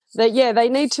that, they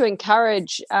need to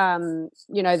encourage,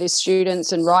 their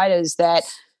students and riders that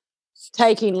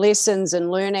taking lessons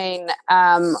and learning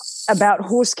about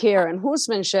horse care and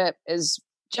horsemanship is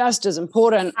just as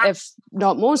important, if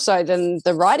not more so, than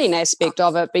the riding aspect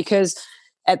of it, because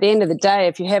at the end of the day,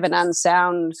 if you have an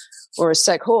unsound or a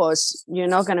sick horse, you're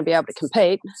not going to be able to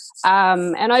compete.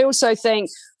 And I also think,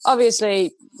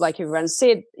 obviously, like everyone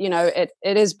said, it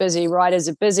is busy, riders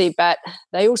are busy, but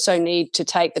they also need to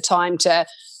take the time to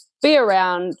be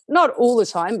around, not all the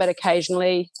time, but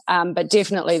occasionally, but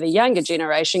definitely the younger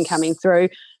generation coming through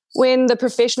when the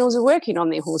professionals are working on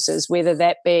their horses, whether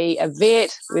that be a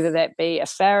vet, whether that be a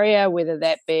farrier, whether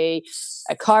that be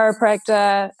a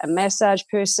chiropractor, a massage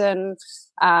person,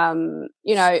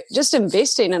 just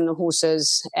investing in the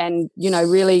horses and,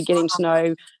 really getting to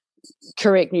know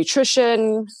correct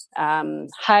nutrition,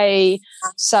 hay,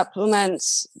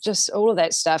 supplements, just all of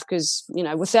that stuff. Because,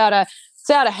 without a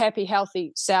happy,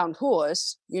 healthy, sound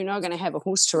horse, you're not going to have a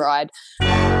horse to ride.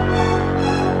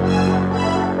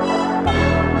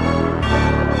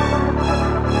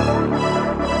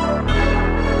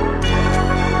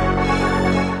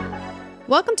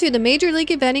 Welcome to the Major League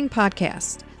Eventing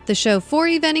Podcast, the show for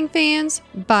eventing fans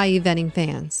by eventing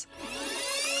fans.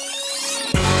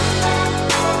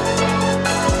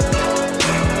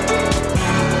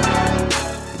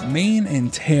 Mane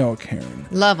and Tail, Karen.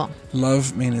 Love them.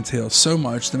 Love Mane and Tail so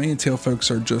much. The Mane and Tail folks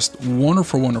are just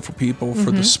wonderful, wonderful people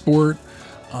for the sport.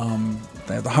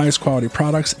 They have the highest quality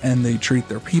products, and they treat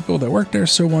their people that work there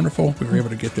so wonderful. We were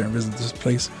able to get there and visit this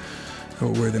place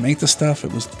where they make the stuff.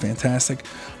 It was fantastic.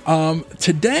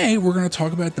 Today, we're going to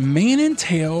talk about the Mane and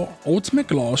Tail Ultimate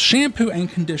Gloss Shampoo and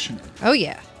Conditioner. Oh,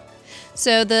 yeah.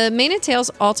 So the Mane and Tail's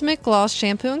Ultimate Gloss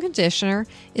Shampoo and Conditioner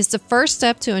is the first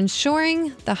step to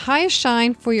ensuring the highest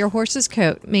shine for your horse's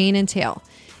coat, mane and tail.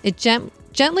 It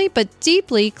gently but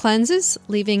deeply cleanses,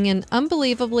 leaving an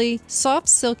unbelievably soft,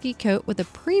 silky coat with a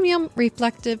premium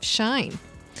reflective shine.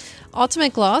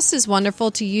 Ultimate Gloss is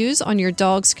wonderful to use on your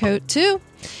dog's coat, too.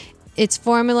 Its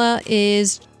formula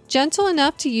is gentle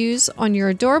enough to use on your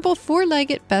adorable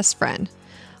four-legged best friend.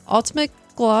 Ultimate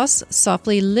Gloss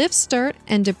softly lifts dirt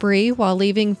and debris while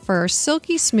leaving fur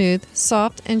silky smooth,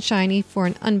 soft, and shiny for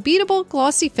an unbeatable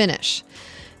glossy finish.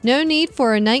 No need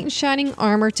for a knight in shining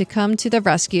armor to come to the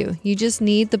rescue. You just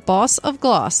need the boss of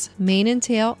gloss, Mane and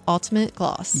Tail Ultimate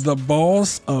Gloss. The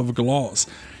boss of gloss.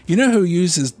 You know who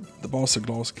uses the boss of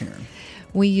gloss, Karen?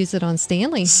 We use it on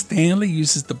Stanley. Stanley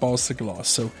uses the boss of gloss.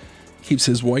 So keeps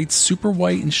his white super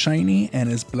white and shiny, and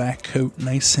his black coat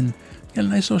nice and got a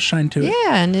nice little shine to it.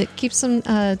 Yeah, and it keeps him,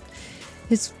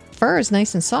 his fur is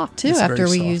nice and soft too after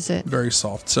we use it. Very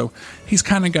soft. So he's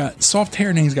kind of got soft hair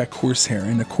and he's got coarse hair,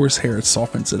 and the coarse hair, it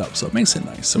softens it up. So it makes it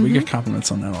nice. So we get compliments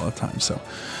on that all the time. So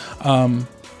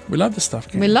we love the stuff,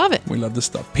 Karen. We love it. We love the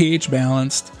stuff. pH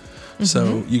balanced.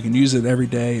 So you can use it every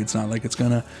day. It's not like it's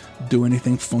going to do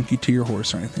anything funky to your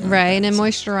horse or anything. Right, like and it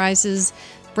moisturizes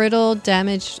brittle,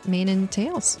 damaged mane and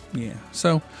tails. Yeah,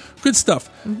 so good stuff.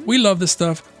 We love this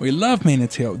stuff. We love Mane and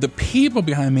Tail. The people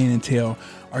behind Mane and Tail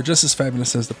are just as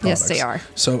fabulous as the products. Yes, they are.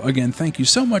 So again, thank you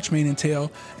so much, Mane and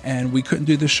Tail. And we couldn't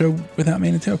do this show without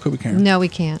Mane and Tail, could we, Karen? No, we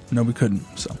can't. No, we couldn't.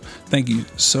 So thank you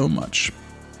so much.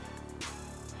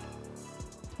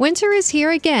 Winter is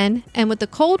here again, and with the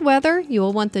cold weather, you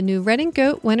will want the new Red and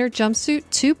Goat Winter Jumpsuit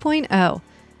 2.0.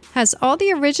 Has all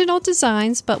the original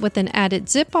designs, but with an added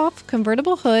zip-off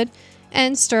convertible hood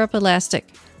and stirrup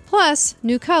elastic. Plus,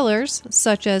 new colors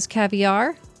such as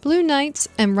Caviar, Blue Knights,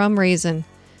 and Rum Raisin.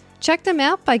 Check them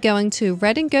out by going to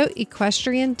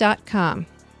redandgoatequestrian.com.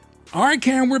 All right,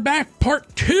 Karen, we're back.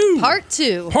 Part two. Part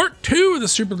two of the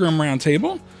Super Groom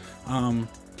Roundtable.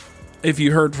 If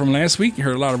you heard from last week, you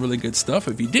heard a lot of really good stuff.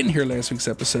 If you didn't hear last week's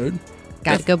episode,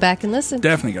 got to go back and listen.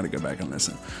 Definitely got to go back and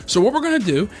listen. So what we're going to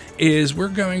do is we're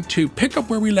going to pick up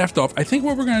where we left off. I think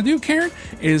what we're going to do, Karen,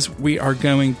 is we are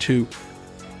going to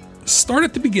start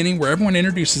at the beginning where everyone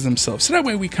introduces themselves. So that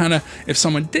way we kind of, if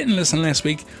someone didn't listen last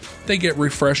week, they get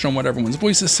refreshed on what everyone's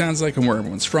voices sounds like and where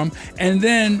everyone's from. And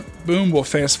then, boom, we'll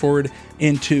fast forward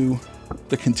into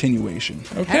the continuation.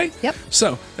 Okay? Yep.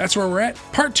 So that's where we're at.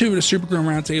 Part two of the Super Groom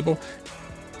Roundtable.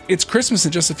 It's Christmas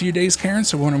in just a few days, Karen,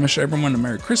 so we want to wish everyone a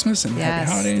Merry Christmas and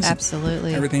Happy Holidays.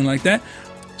 Absolutely. Everything like that.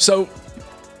 So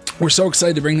we're so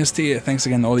excited to bring this to you. Thanks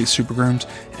again to all these Super Grooms,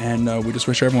 and we just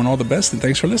wish everyone all the best, and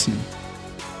thanks for listening.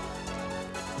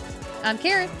 I'm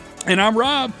Karen. And I'm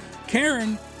Rob.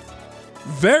 Karen,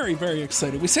 very, very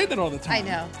excited. We say that all the time. I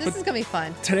know. This is going to be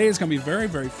fun. Today is going to be very,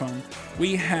 very fun.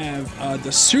 We have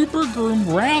the Super Groom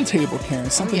Roundtable, Karen.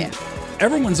 Something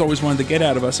everyone's always wanted to get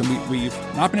out of us, and we've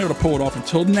not been able to pull it off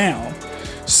until now.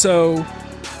 So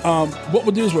what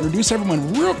we'll do is we'll introduce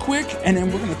everyone real quick, and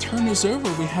then we're going to turn this over.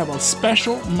 We have a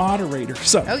special moderator.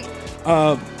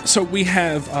 So we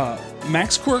have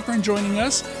Max Corcoran joining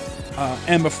us,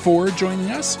 Emma Ford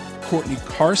joining us, Courtney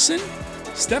Carson,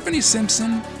 Stephanie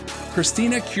Simpson,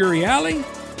 Christina Curiali,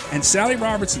 and Sally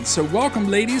Robertson. So welcome,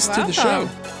 ladies, to the show.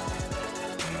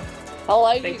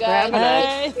 Hello, Thanks you guys. for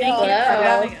having us. Thank you for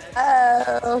having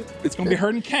us. Oh, It's going to be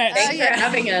herding cats. Thanks for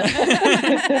having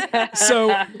us.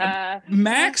 So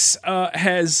Max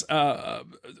has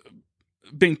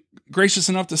been gracious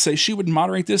enough to say she would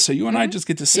moderate this, so you and I just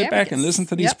get to sit back and listen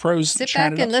to these pros. Sit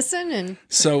back and listen and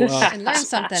learn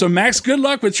something. So Max, good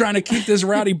luck with trying to keep this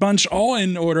rowdy bunch all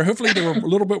in order. Hopefully they were a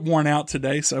little bit worn out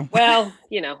today. So well,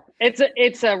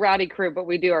 it's a rowdy crew, but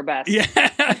we do our best. Yeah.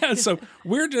 So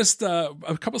we're just a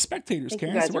couple of spectators,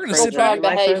 Karen. So we're going to sit Try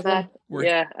back. and behave.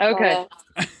 Yeah. Okay.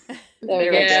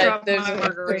 There we go.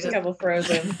 There's a couple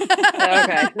frozen.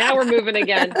 Okay. Now we're moving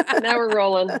again. Now we're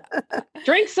rolling.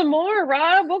 Drink some more,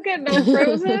 Rob. We'll get no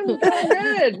frozen. Oh,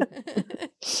 good.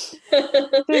 This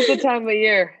is the time of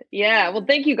year. Yeah. Well,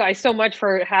 thank you guys so much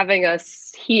for having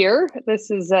us here.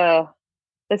 This is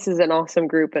an awesome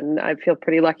group, and I feel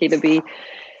pretty lucky to be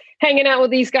hanging out with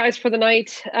these guys for the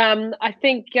night. I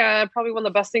think probably one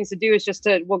of the best things to do is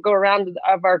we'll go around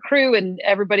of our crew, and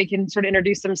everybody can sort of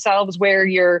introduce themselves, where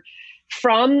you're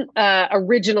from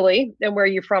originally and where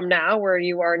you're from now, where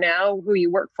you are now, who you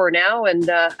work for now, and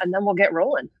then we'll get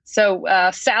rolling. So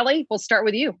Sally, we'll start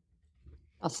with you.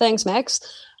 oh, thanks, Max.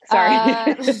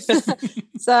 Sorry.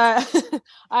 So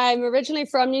I'm originally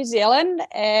from New Zealand,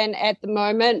 and at the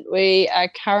moment we are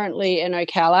currently in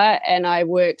Ocala, and I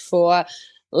work for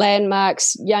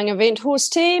Landmark's Young Event Horse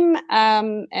team,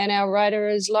 and our rider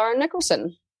is Lauren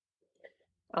Nicholson.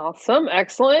 Awesome.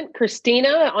 Excellent.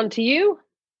 Christina, on to you.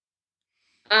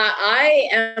 I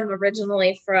am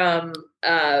originally from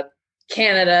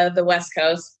Canada, the West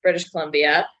Coast, British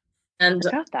Columbia, and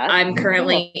I'm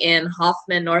currently in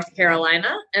Hoffman, North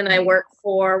Carolina, and I work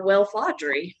for Will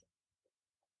Fodry.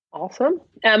 Awesome.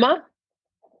 Emma?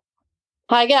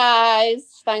 Hi,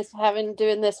 guys. Thanks for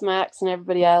doing this, Max, and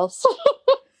everybody else.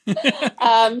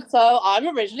 So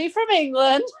I'm originally from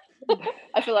England.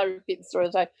 I feel like I repeat the story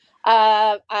all the time.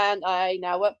 And I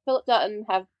now work for Philip Dutton,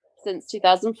 have since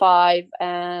 2005,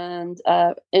 and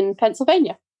in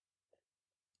Pennsylvania.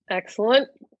 Excellent.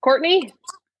 Courtney?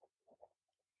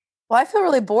 Well, I feel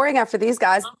really boring after these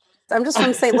guys. I'm just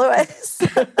from St. Louis.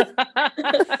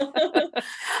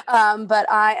 But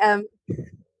I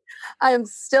am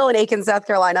still in Aiken, South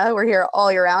Carolina. We're here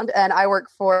all year round, and I work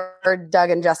for Doug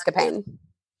and Jessica Payne.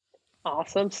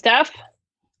 Awesome. Steph?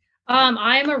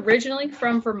 I'm originally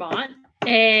from Vermont,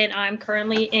 and I'm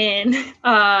currently in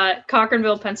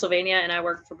Cochranville, Pennsylvania, and I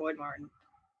work for Boyd Martin.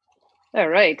 All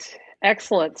right.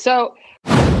 Excellent. So,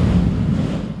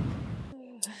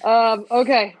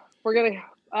 okay, we're going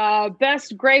to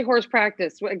best gray horse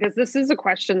practice, because this is a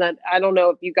question that I don't know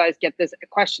if you guys get this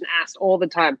question asked all the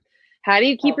time. How do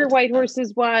you keep your white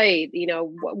horses white?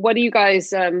 What do you guys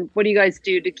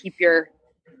do to keep your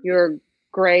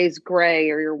grays gray,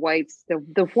 or your whites the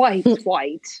whites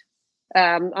white?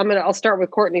 I'll start with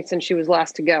Courtney, since she was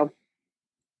last to go.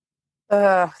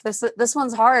 This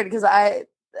one's hard because I've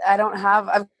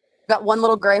got one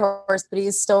little gray horse, but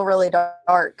he's still really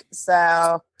dark.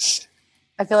 So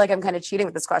I feel like I'm kind of cheating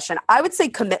with this question. I would say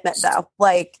commitment, though.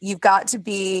 Like, you've got to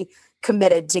be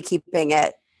committed to keeping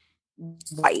it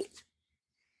white.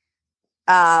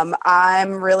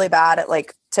 I'm really bad at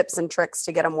like tips and tricks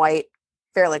to get them white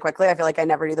fairly quickly. I feel like I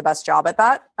never do the best job at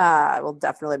that. I will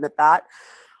definitely admit that.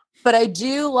 But I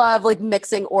do love like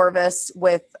mixing Orvis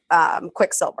with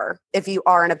Quicksilver. If you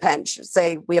are in a pinch,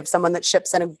 say we have someone that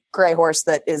ships in a gray horse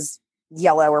that is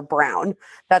yellow or brown,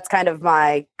 that's kind of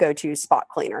my go-to spot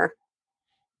cleaner.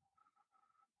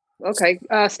 Okay.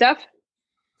 Steph?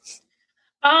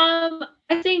 I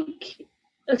think,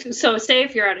 so say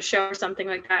if you're at a show or something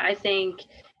like that, I think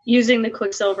using the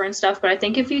Quicksilver and stuff, but I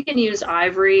think if you can use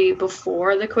Ivory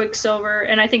before the Quicksilver,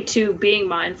 and I think too, being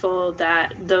mindful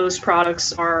that those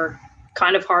products are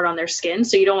kind of hard on their skin,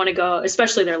 so you don't want to go,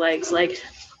 especially their legs, like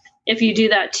if you do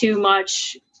that too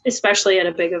much, especially at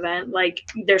a big event, like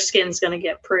their skin's going to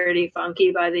get pretty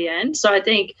funky by the end. So I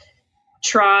think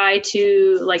try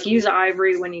to like use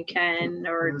Ivory when you can,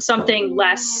 or something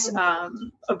less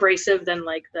abrasive than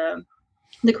like the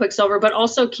Quicksilver, but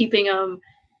also keeping them,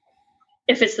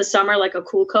 if it's the summer, like a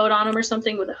cool coat on them or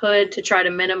something with a hood, to try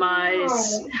to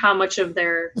minimize how much of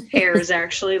their hair is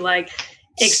actually like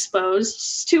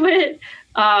exposed to it.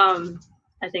 I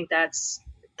think that's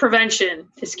prevention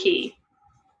is key.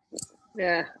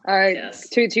 Yeah. All right. Yes.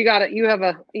 Toots, you got it. You have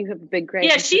a big grade.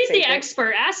 Yeah, she's the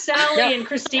expert. Ask Sally and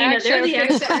Christina. Actually, They're the I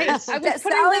was experts. I was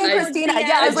Sally and Christina.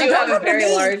 Yeah, I do have a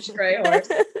very large gray horse.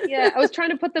 Yeah, I was trying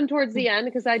to put them towards the end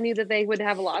because I knew that they would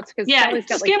have lots. Because Yeah, Sally's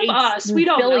got skip like 8 us. We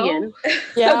don't billion. know.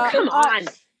 Yeah, Oh, come on.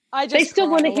 I just They still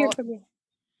want to cry a hear lot. from you.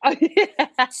 Oh,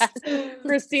 yeah.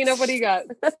 Christina, what do you got?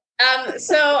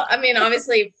 So I mean,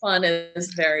 obviously, Fun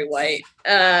is very white.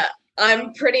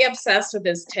 I'm pretty obsessed with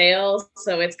his tail,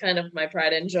 so it's kind of my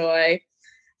pride and joy.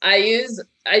 I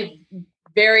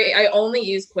only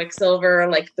use Quicksilver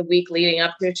like the week leading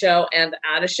up to a show and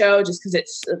at a show, just because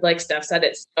it's like Steph said,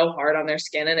 it's so hard on their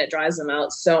skin and it dries them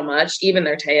out so much. Even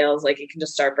their tails, like it can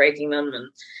just start breaking them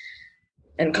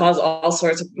and cause all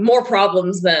sorts of more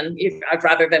problems than I'd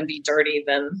rather them be dirty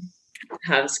than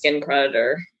have skin crud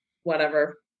or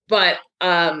whatever. But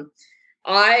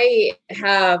I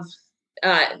have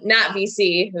Nat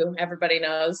VC, who everybody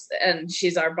knows, and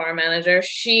she's our bar manager.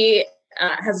 She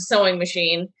has a sewing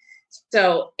machine.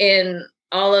 So in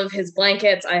all of his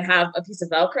blankets, I have a piece of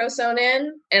Velcro sewn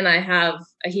in, and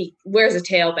he wears a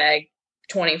tail bag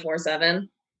 24/7.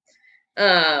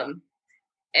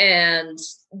 And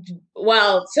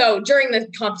so during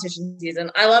the competition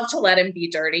season, I love to let him be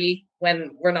dirty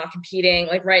when we're not competing.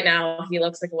 Like right now, he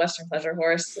looks like a Western pleasure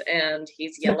horse and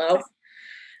he's yellow.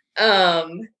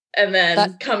 And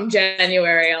then come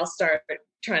January, I'll start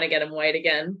trying to get him white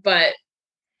again. But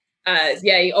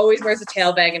he always wears a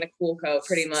tail bag and a cool coat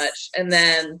pretty much. And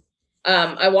then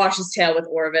I wash his tail with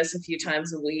Orvis a few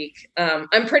times a week.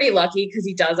 I'm pretty lucky because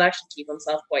he does actually keep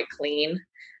himself quite clean.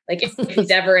 Like if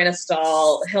he's ever in a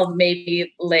stall, he'll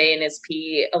maybe lay in his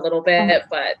pee a little bit,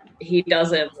 but he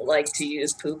doesn't like to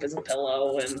use poop as a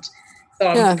pillow. And so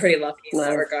I'm pretty lucky in that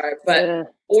regard.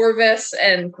 But Orvis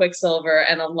and Quicksilver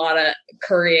and a lot of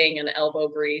currying and elbow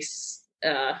grease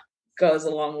goes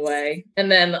a long way.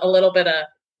 And then a little bit of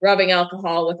rubbing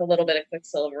alcohol with a little bit of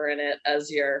Quicksilver in it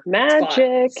as your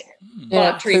magic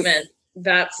spot treatment.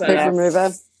 That's a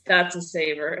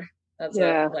saver. That's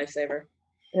a lifesaver.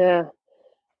 Yeah.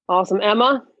 Awesome.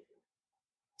 Emma?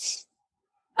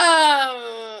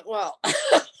 Well.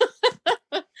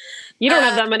 You don't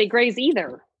have that many grays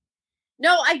either.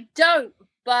 No, I don't.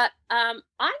 But I'm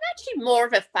actually more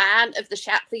of a fan of the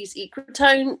Shapley's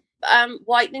Ecotone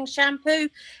whitening shampoo.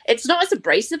 It's not as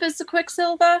abrasive as the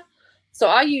Quicksilver. So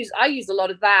I use a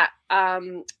lot of that.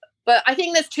 But I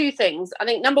think there's two things. I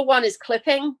think number one is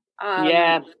clipping.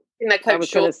 I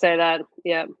was going to say that.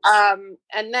 Yeah.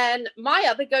 And then my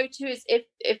other go-to is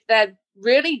if they're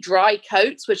really dry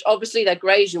coats, which obviously they're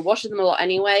grays, you're washing them a lot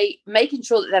anyway, making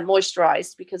sure that they're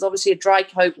moisturized, because obviously a dry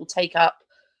coat will take up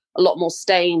a lot more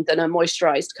stain than a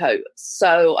moisturized coat.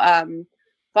 So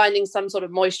finding some sort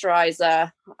of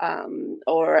moisturizer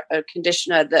or a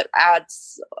conditioner that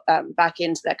adds back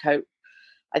into their coat,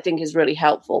 I think is really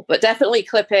helpful. But definitely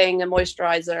clipping and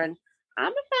moisturizer, and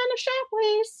I'm a fan of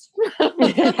Shapley's.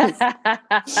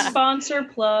 Sponsor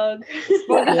plug.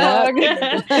 All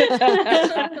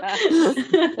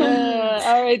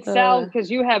right, Sal, because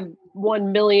you have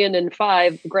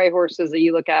 1,000,005 gray horses that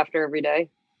you look after every day.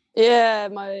 Yeah,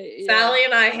 Sally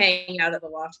and I hang out at the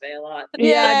wash bay a lot.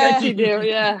 Yeah, I bet you do.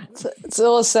 Yeah, it's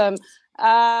awesome.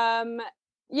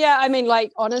 Yeah, I mean,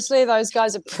 like honestly, those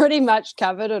guys are pretty much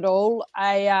covered it all.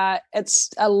 It's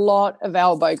a lot of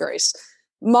elbow grease.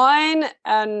 Mine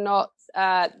are not.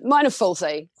 Mine are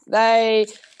filthy. They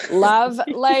love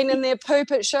laying in their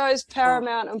poop. It shows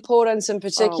paramount importance. In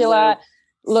particular,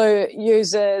 Lou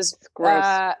uses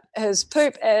his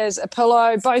poop as a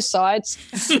pillow, both sides.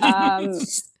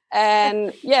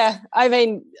 And yeah, I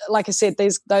mean, like I said,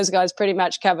 those guys pretty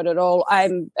much covered it all.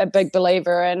 I'm a big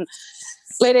believer in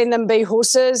letting them be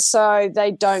horses so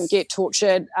they don't get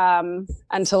tortured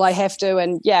until they have to.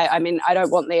 And yeah, I mean, I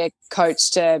don't want their coats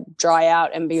to dry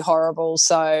out and be horrible.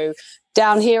 So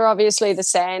down here, obviously, the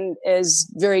sand is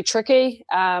very tricky.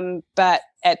 But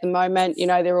at the moment,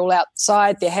 they're all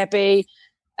outside. They're happy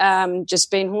just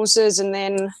being horses. And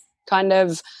then kind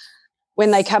of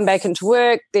when they come back into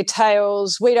work, their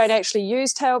tails, we don't actually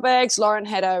use tail bags. Lauren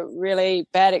had a really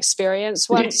bad experience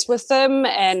once with them,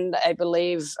 and I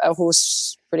believe a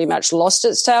horse pretty much lost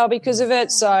its tail because of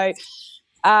it. So,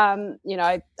 I'm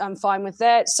fine with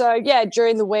that. So yeah,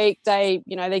 during the week, they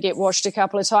get washed a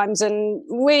couple of times, and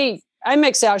I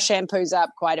mix our shampoos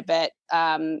up quite a bit.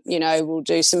 We'll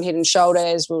do some Head and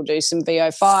Shoulders, we'll do some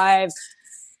VO5,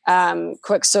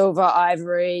 Quicksilver,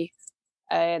 Ivory,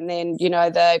 and then,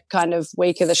 the kind of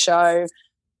week of the show,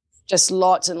 just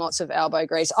lots and lots of elbow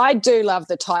grease. I do love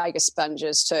the Tiger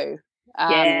sponges too.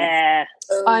 I'm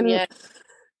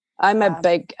a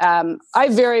big, I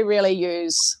very rarely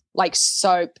use like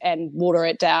soap and water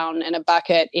it down in a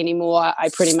bucket anymore. I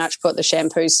pretty much put the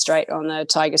shampoos straight on the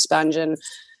Tiger Sponge and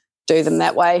do them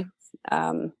that way.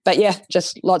 But yeah,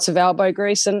 just lots of elbow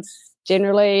grease, and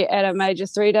generally at a major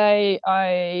 3-day,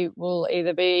 I will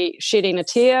either be shedding a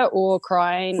tear or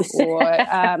crying or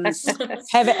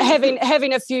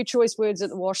having a few choice words at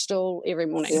the wash stall every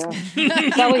morning. Yeah.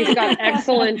 Sally's got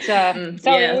excellent.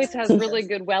 Sally always has really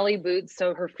good welly boots,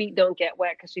 so her feet don't get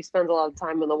wet because she spends a lot of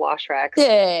time on the wash racks.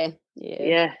 Yeah.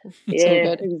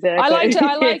 Exactly.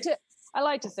 I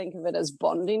like to think of it as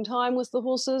bonding time with the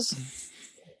horses.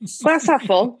 Glass half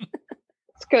full.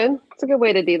 It's good. It's a good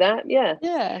way to do that. Yeah.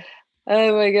 Yeah.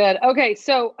 Oh my god. Okay,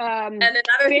 so and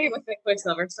another thing with the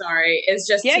Quicksilver, is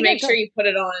just to make sure you put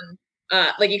it on.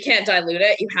 Like you can't dilute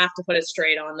it; you have to put it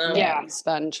straight on them. Yeah,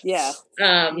 sponge. Yeah.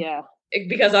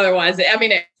 Because otherwise, it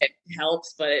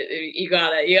helps, but you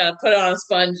gotta put it on a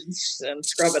sponge and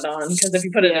scrub it on. Because if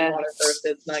you put it in water first,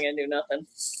 it's not gonna do nothing.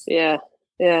 Yeah.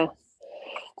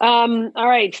 All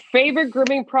right. Favorite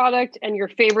grooming product and your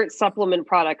favorite supplement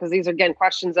product? Because these are, again,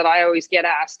 questions that I always get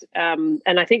asked. And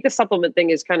I think the supplement thing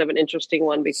is kind of an interesting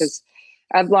one because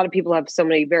a lot of people have so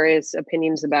many various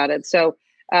opinions about it. So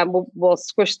we'll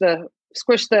squish the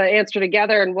answer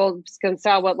together, and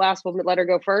Sal, what last? We'll let her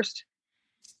go first.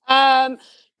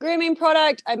 Grooming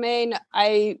product. I mean,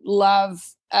 I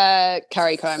love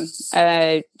curry comb.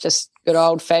 Just good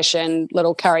old fashioned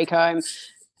little curry comb.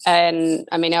 And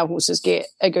I mean, our horses get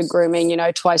a good grooming,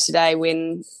 twice a day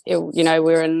when,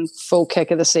 we're in full kick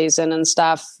of the season and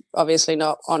stuff. Obviously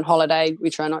not on holiday.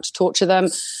 We try not to torture them.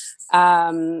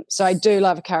 So I do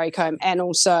love a curry comb. And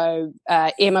also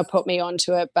Emma put me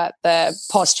onto it, but the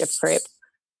Posture Prep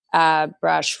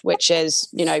brush, which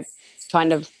is,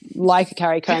 kind of like a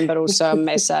curry comb, but also a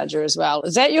massager as well.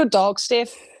 Is that your dog,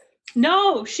 Steph?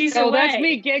 No, she's away. That's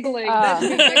me giggling. That's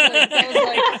me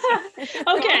giggling.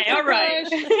 Okay, all right.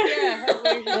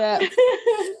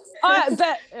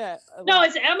 No,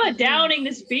 it's Emma downing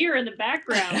this beer in the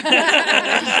background.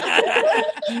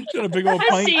 Got a big old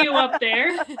pint. I see you up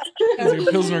there. Like a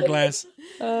Pilsner glass.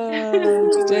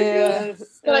 Oh, dear.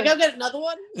 Can I go get another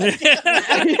one?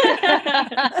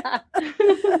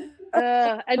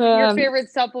 And your favorite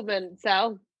supplement,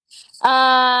 Sal?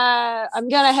 I'm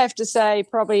going to have to say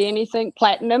probably anything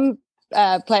Platinum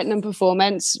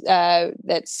Performance.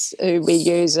 That's who we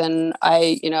use, and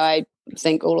I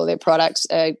think all of their products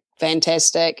are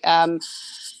fantastic.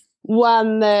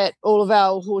 One that all of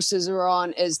our horses are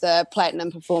on is the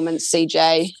Platinum Performance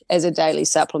CJ as a daily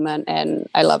supplement, and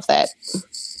I love that.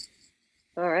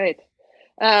 All right,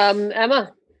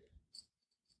 Emma.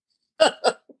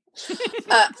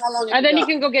 How long? And then you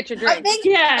can go get your drink.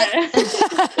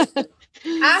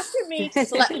 After me to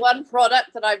select one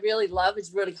product that I really love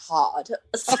is really hard.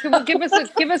 Okay, well, give us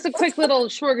a quick little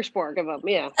smorgasbord of them.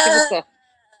 Yeah.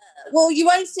 Well, you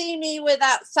won't see me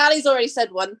without. Sally's already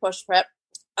said one Push Prep,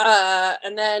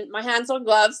 and then my hands-on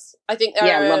gloves. I think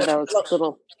I love those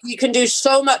little. You can do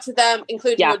so much with them,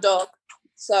 including your dog.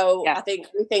 So I think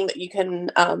everything that you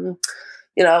can, and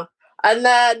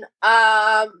then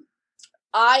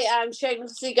I am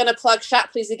shamelessly going to plug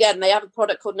Shapley's again. They have a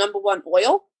product called Number One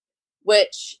Oil,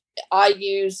 which I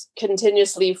use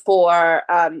continuously for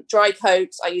dry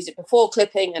coats. I use it before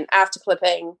clipping and after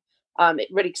clipping. It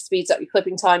really speeds up your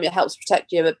clipping time. It helps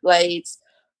protect your blades.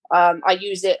 I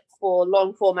use it for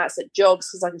long formats at jogs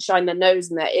because I can shine their nose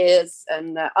and their ears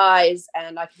and their eyes,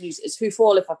 and I can use it as hoof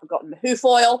oil if I've forgotten the hoof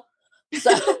oil.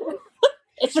 So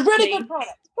it's a really good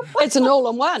product. It's an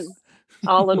all-in-one.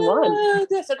 All in one.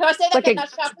 So can I say that again?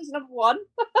 That's Shapley's number one.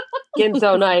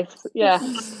 Ginzo knife. Yeah.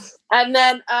 And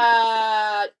then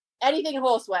anything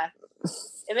horseware.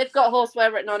 If it's got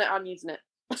horseware written on it, I'm using it.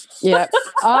 Yeah.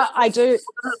 I do.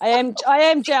 I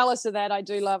am jealous of that. I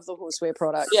do love the horseware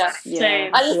products. Yeah.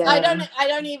 Same. I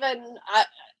don't even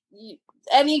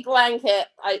any blanket.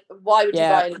 Why would you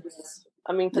buy any of this?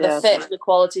 I mean, for the fit, the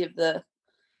quality of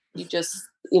you just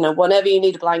whenever you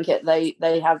need a blanket,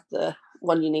 they have the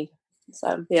one you need.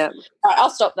 So yeah, all right, I'll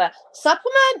stop there.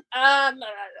 Supplement, I'd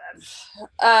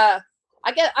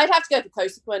have to go for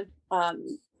Cosequin.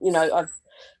 I've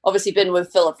obviously been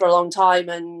with Philip for a long time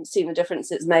and seen the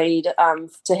difference it's made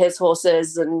to his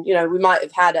horses. And we might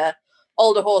have had a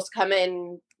older horse come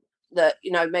in that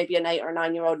maybe an 8 or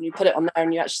 9-year-old, and you put it on there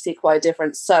and you actually see quite a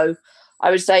difference. So I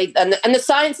would say, and the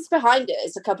science is behind it.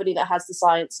 It's a company that has the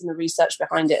science and the research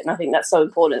behind it. And I think that's so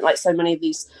important. Like so many of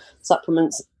these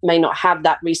supplements may not have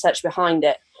that research behind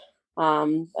it.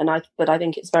 But I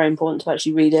think it's very important to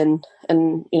actually read in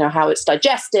and, how it's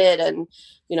digested and,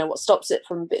 what stops it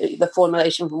from the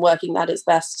formulation from working at its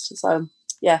best. So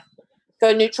yeah,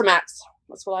 go Nutramax.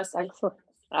 That's what I say.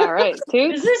 All right,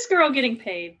 Toots. Is this girl getting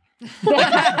paid?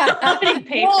 Getting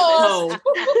paid for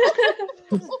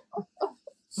this.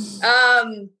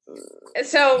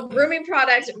 So grooming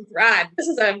product, this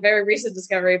is a very recent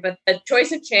discovery, but the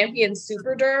Choice of Champion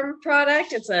Superderm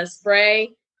product, it's a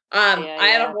spray. I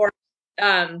had a horse,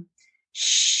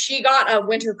 she got a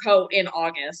winter coat in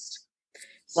August.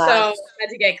 Wow. So I had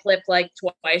to get clipped like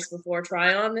twice before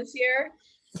try on this year.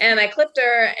 And I clipped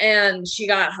her and she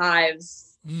got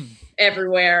hives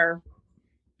everywhere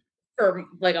for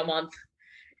like a month.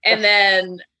 And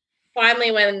then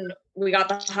finally when we got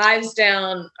the hives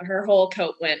down, her whole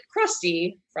coat went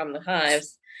crusty from the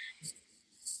hives.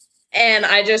 And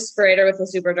I just sprayed her with the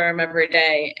Superderm every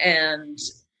day and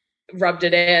rubbed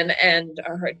it in and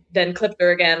then clipped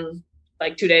her again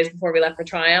like 2 days before we left for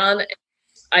try on.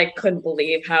 I couldn't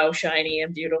believe how shiny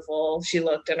and beautiful she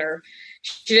looked, and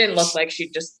she didn't look like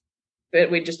we'd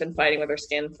just been fighting with her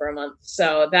skin for a month.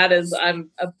 So I'm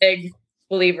a big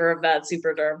believer of that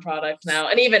Superderm product now.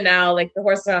 And even now, like the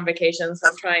horses are on vacation, so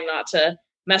I'm trying not to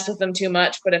mess with them too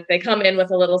much. But if they come in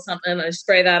with a little something, I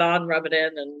spray that on, rub it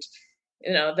in, and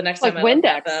the next time I look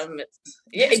at them,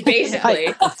 it's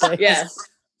basically yes.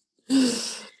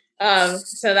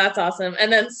 So that's awesome.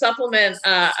 And then supplement,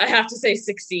 I have to say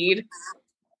Succeed.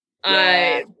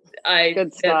 Yeah.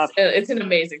 Good stuff. It's an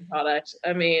amazing product.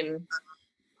 I mean,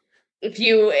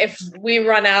 if we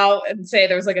run out and say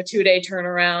there's like a 2-day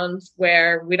turnaround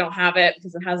where we don't have it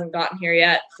because it hasn't gotten here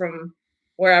yet from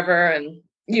wherever, and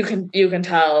you can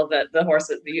tell that the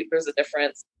horses, there's a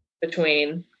difference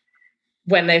between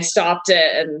when they've stopped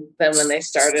it and then when they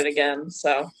started again.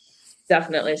 So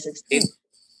definitely Succeed.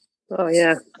 Oh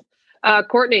yeah.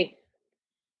 Courtney.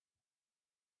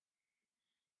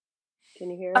 Can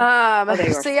you hear?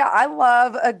 So yeah, I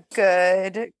love a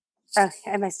good.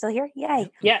 Am I still here?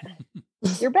 Yay! Yeah,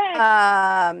 you're back.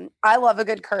 I love a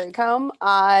good curry comb.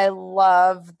 I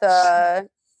love the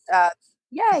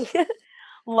yay,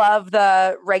 love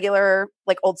the regular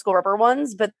like old school rubber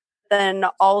ones. But then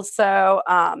also,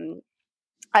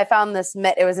 I found this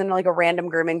mitt. It was in like a random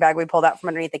grooming bag we pulled out from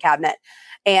underneath the cabinet,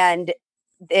 and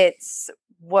it's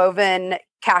woven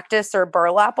cactus or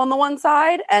burlap on the one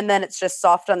side, and then it's just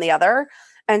soft on the other.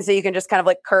 And so you can just kind of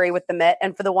like curry with the mitt.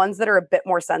 And for the ones that are a bit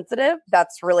more sensitive,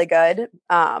 that's really good.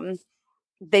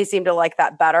 They seem to like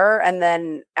that better. And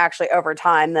then actually over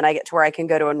time, then I get to where I can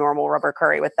go to a normal rubber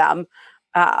curry with them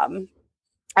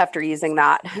after using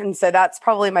that. And so that's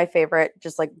probably my favorite,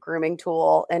 just like grooming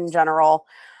tool in general.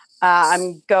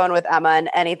 I'm going with Emma and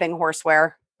anything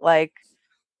horseware, like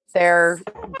their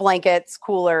blankets,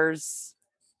 coolers,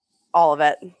 all of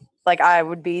it. Like I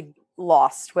would be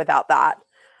lost without that.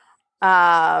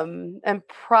 And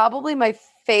probably my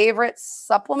favorite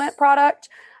supplement product,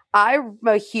 I'm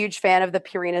a huge fan of the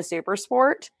Purina Super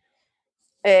Sport.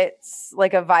 It's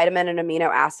like a vitamin and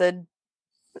amino acid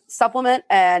supplement,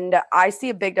 and I see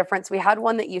a big difference. We had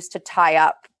one that used to tie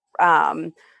up,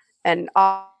 and then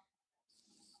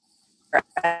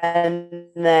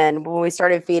when we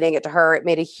started feeding it to her, it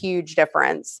made a huge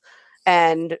difference,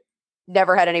 and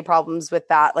never had any problems with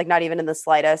that, like not even in the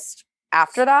slightest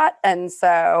after that. And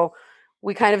so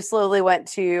we kind of slowly went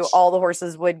to all the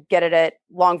horses would get it at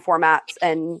long formats,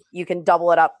 and you can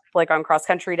double it up like on cross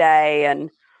country day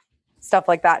and stuff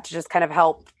like that to just kind of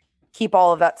help keep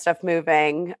all of that stuff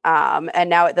moving. And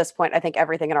now at this point, I think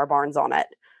everything in our barn's on it.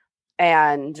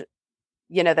 And,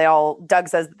 Doug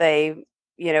says they,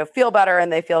 feel better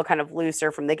and they feel kind of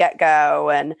looser from the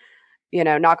get-go. And,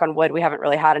 knock on wood, we haven't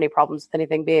really had any problems with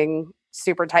anything being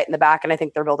super tight in the back. And I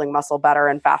think they're building muscle better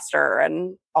and faster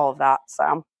and all of that.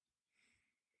 So.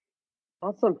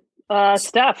 Awesome.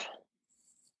 Steph.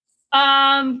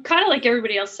 Kind of like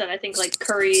everybody else said, I think like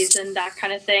curries and that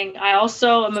kind of thing. I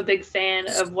also am a big fan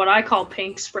of what I call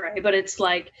pink spray, but it's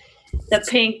like the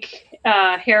pink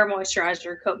hair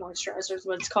moisturizer, coat moisturizer is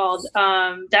what it's called.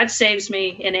 That saves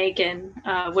me in Aiken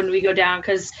when we go down,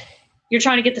 because you're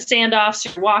trying to get the sand off, so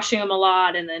you're washing them a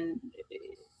lot, and then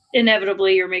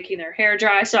inevitably you're making their hair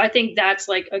dry. So I think that's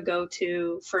like a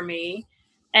go-to for me.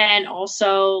 And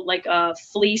also like a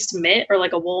fleece mitt or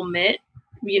like a wool mitt,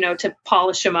 to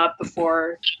polish them up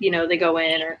before, they go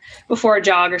in, or before a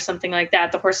jog or something like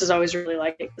that. The horses always really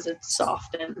like it because it's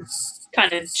soft and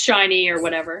kind of shiny or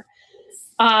whatever.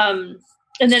 And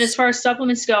then as far as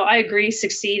supplements go, I agree.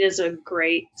 Succeed is a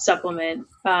great supplement.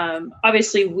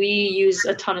 Obviously we use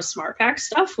a ton of Smart Pack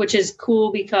stuff, which is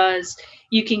cool because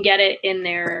you can get it in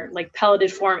their like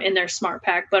pelleted form in their Smart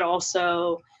Pack, but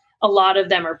also a lot of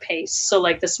them are paste. So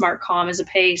like the Smart Calm is a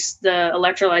paste, the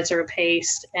electrolytes are a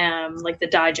paste, like the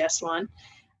Digest one.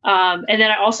 And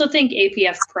then I also think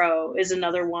APF Pro is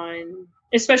another one,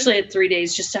 especially at 3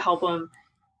 days, just to help them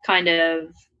kind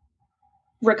of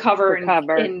recover.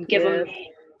 And give them.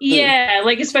 Yeah,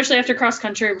 like especially after cross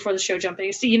country before the show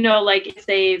jumping. So, like if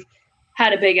they've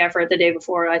had a big effort the day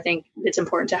before, I think it's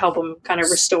important to help them kind of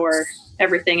restore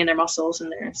everything in their muscles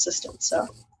and their system. So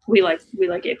we like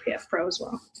APF Pro as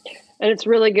well. And it's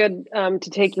really good to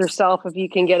take yourself if you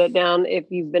can get it down if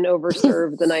you've been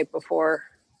overserved the night before.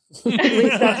 At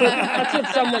least that's what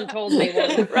someone told me.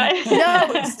 Right?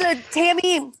 No, so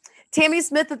Tammy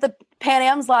Smith at the Pan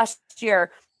Ams last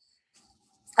year.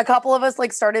 A couple of us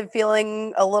started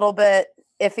feeling a little bit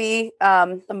iffy.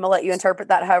 I'm gonna let you interpret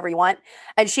that however you want.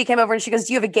 And she came over and she goes,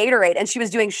 "Do you have a Gatorade?" And she was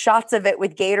doing shots of it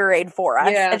with Gatorade for us.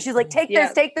 Yeah. And she's like, take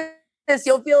this.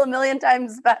 You'll feel a million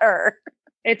times better.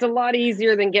 It's a lot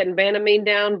easier than getting Banamine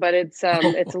down, but it's a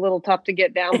little tough to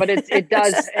get down. But it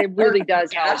really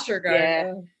does help.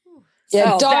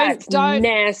 Yeah, don't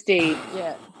nasty.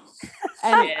 Yeah.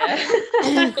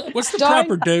 What's the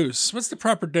proper dose? What's the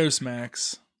proper dose,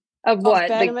 Max? Of what?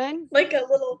 Banamine? Like a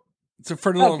little. So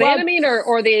for the little Banamine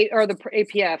or the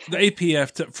APF. The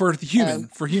APF for the human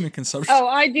for human consumption. Oh,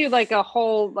 I do like a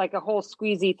whole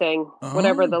squeezy thing.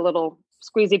 Whatever the little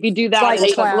squeezy. If you do that,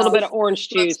 it's a little bit of orange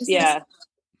juice. Yeah.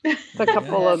 It's a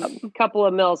couple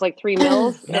of mils, like 3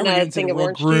 mils, now and a thing of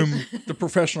orange juice. The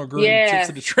professional groom tips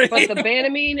of the trade. But the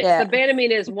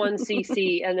Banamine is 1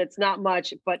 cc, and it's not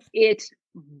much, but it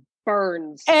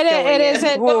burns. And it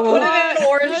isn't. Orange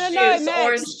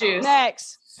juice.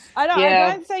 Max, I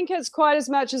don't think it's quite as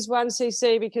much as 1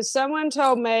 cc because someone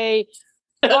told me.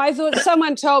 I thought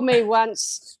someone told me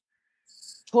once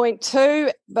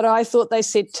 0.2, but I thought they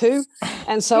said 2,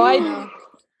 and so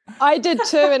I did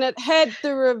 2, and it had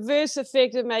the reverse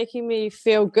effect of making me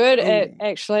feel good. It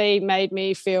actually made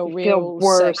me feel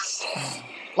worse, sick.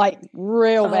 Like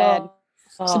real bad.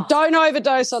 So don't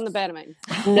overdose on the Banamine.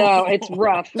 No, it's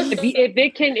rough.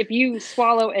 If you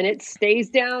swallow and it stays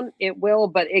down, it will,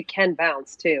 but it can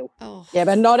bounce too. Oh. Yeah,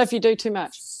 but not if you do too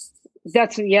much.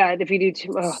 If you do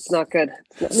too much, it's not good.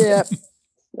 Yeah.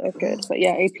 Not good. But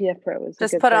yeah, APF Pro is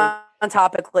just put on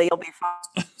topically, you'll be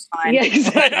fine. Yeah,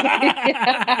 exactly.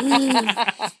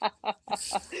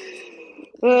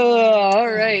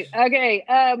 All right. Okay.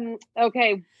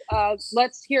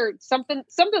 Let's hear something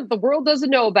the world doesn't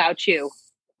know about you.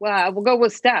 We'll go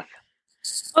with Steph.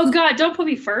 Oh God, don't put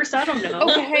me first. I don't know.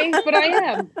 Okay, but I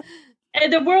am.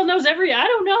 And the world knows I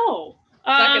don't know.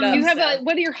 You have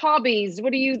what are your hobbies?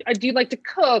 What do you like to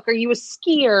cook? Are you a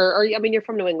skier? You're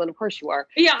from New England, of course you are.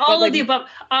 Yeah, all of the above.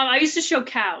 I used to show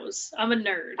cows. I'm a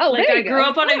nerd. Oh, there you go.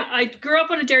 I grew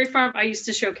up on a dairy farm. I used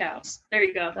to show cows. There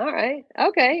you go. All right.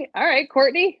 Okay. All right,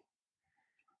 Courtney.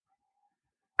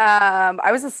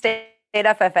 I was a state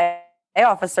FFA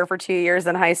officer for 2 years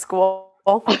in high school.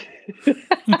 Do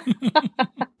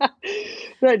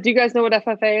you guys know what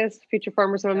FFA is? Future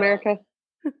Farmers of America.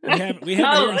 We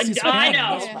have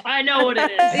I know what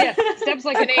it is. Yeah, Steph's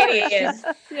like Canadian. Yeah,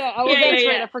 that's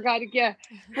right. I forgot. Yeah,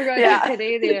 you're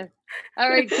Canadian. All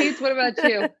right, Keith, what about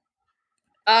you?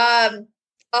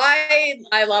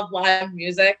 I love live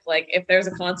music. Like if there's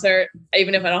a concert,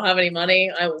 even if I don't have any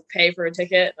money, I will pay for a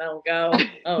ticket and I will go.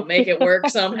 I'll make it work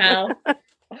somehow.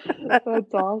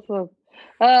 That's awesome.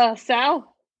 Sal?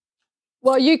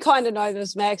 Well, you kind of know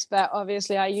this, Max, but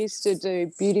obviously I used to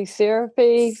do beauty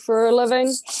therapy for a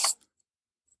living.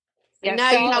 Yeah,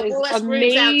 now you have all us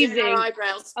rooms out doing her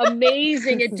eyebrows.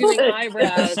 Amazing at doing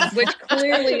eyebrows, which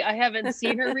clearly I haven't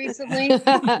seen her recently,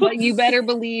 but you better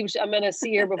believe I'm going to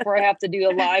see her before I have to do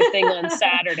a live thing on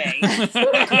Saturday.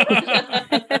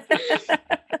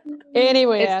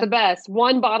 Anyway, it's the best.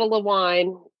 1 bottle of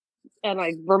wine, and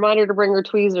I remind her to bring her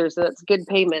tweezers. So that's good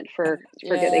payment for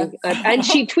getting. And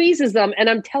she tweezes them, and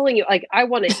I'm telling you, like I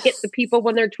want to hit the people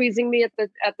when they're tweezing me at the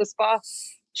spa.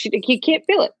 You can't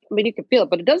feel it. I mean, you can feel it,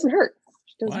 but it doesn't hurt.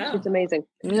 She's amazing.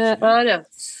 Yeah. I know.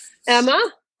 Emma?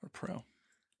 Pro.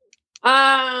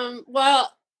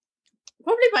 Well,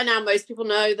 probably by now most people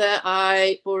know that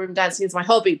ballroom dancing is my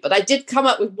hobby, but I did come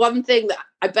up with one thing that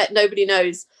I bet nobody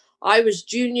knows. I was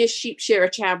junior sheep shearer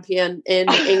champion in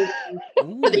England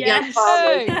for the young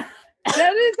farmers.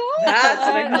 That is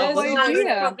awesome. I was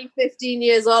probably 15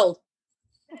 years old.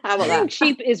 How about that?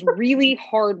 Sheep is really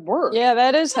hard work. Yeah,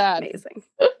 that is hard. Amazing.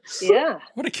 Yeah.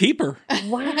 What a keeper.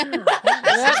 Wow. How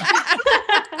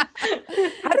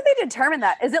do they determine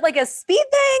that? Is it like a speed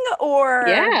thing or?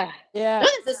 Yeah. No,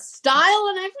 it's a style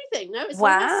and everything. No, it's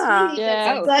wow.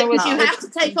 Yeah. Because you have to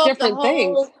take off the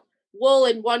whole wool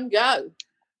in one go.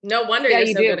 No wonder you're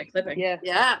so good at clipping.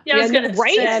 Yeah. I was gonna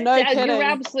right? say. Yeah, no kidding. You're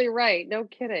absolutely right. No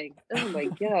kidding. Oh my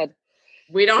God.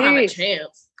 We don't have a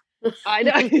chance. I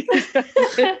know.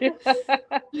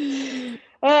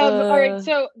 All right,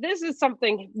 so this is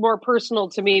something more personal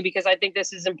to me because I think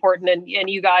this is important, and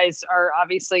you guys are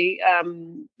obviously,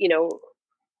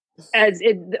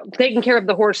 taking care of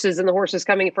the horses and the horses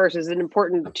coming first is as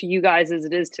important to you guys as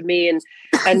it is to me,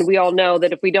 and we all know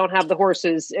that if we don't have the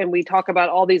horses, and we talk about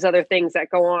all these other things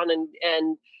that go on, and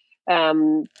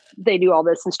they do all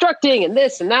this instructing and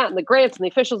this and that and the grants and the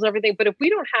officials and everything, but if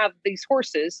we don't have these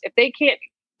horses, if they can't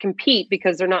compete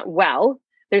because they're not well,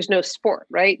 there's no sport,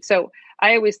 right? So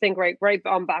I always think right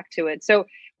on back to it. So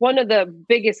one of the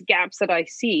biggest gaps that I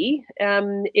see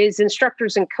is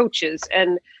instructors and coaches,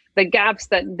 and the gaps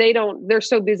that they're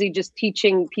so busy just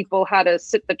teaching people how to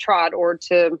sit the trot or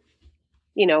to,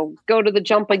 go to the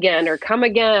jump again or come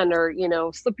again or,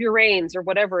 slip your reins or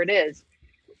whatever it is.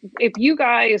 If you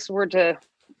guys were to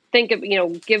think of,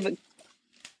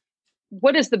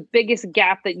 what is the biggest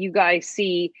gap that you guys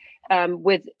see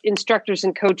with instructors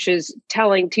and coaches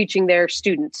teaching their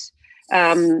students?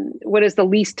 What is the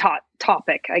least taught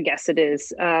topic, I guess it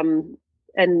is. And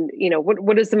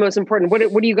what is the most important?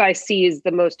 What do you guys see is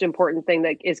the most important thing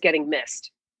that is getting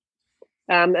missed?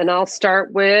 And I won't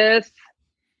start with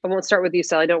you,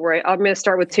 Sally. Don't worry. I'm going to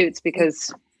start with Toots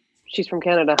because she's from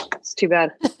Canada. It's too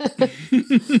bad.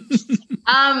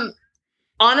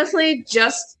 Honestly,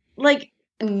 just like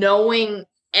knowing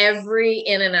every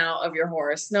in and out of your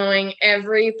horse, knowing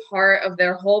every part of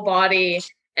their whole body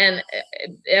and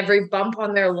every bump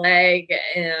on their leg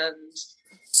and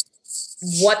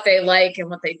what they like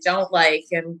and what they don't like,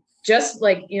 and just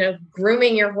like,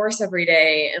 grooming your horse every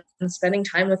day and spending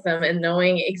time with them and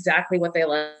knowing exactly what they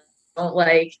like, don't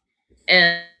like,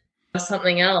 and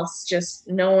something else, just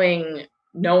knowing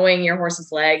your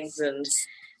horse's legs. And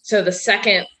so the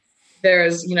second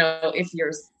there's, if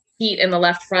there's heat in the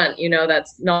left front,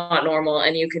 that's not normal,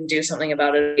 and you can do something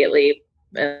about it immediately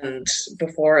and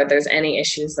before there's any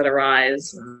issues that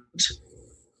arise.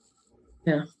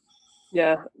 And,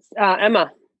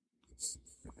 Emma.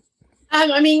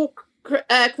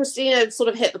 Christina sort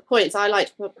of hit the points. I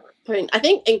like to point. I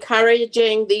think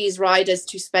encouraging these riders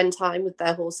to spend time with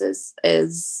their horses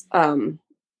is a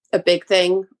big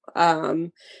thing.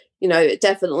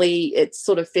 It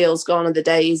sort of feels gone are the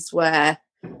days where,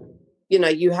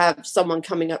 you have someone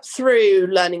coming up through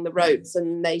learning the ropes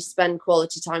and they spend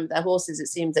quality time with their horses. It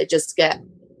seems they just get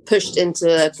pushed into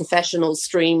the professional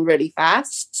stream really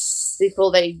fast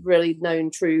before they really know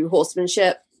true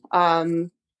horsemanship.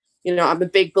 I'm a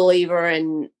big believer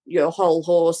in your whole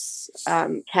horse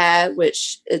care,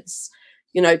 which it's,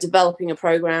 developing a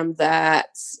program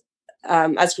that,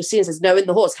 as Christina says, knowing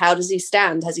the horse, how does he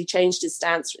stand? Has he changed his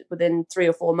stance within 3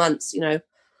 or 4 months?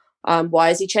 Why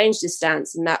has he changed his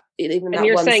stance? And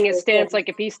you're saying his stance, like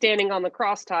if he's standing on the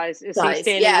cross ties, is he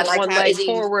standing with one leg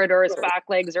forward or his back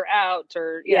legs are out?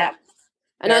 Or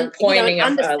and understanding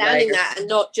that and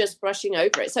not just brushing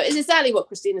over it. So it's exactly what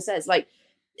Christina says. Like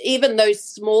even those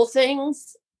small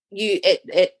things, you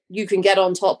can get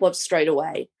on top of straight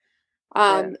away.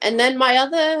 And then my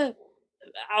other,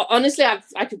 honestly,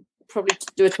 I could probably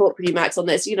do a talk with you, Max, on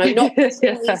this. Not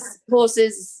pushing these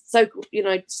horses so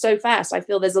fast. I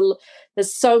feel there's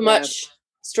so much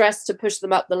stress to push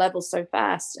them up the level so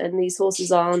fast, and these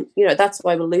horses aren't. That's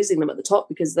why we're losing them at the top,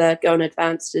 because they're going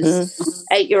advanced as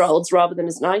 8-year-olds rather than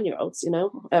as 9-year-olds, or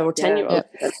 10-year-olds.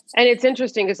 Yeah. And it's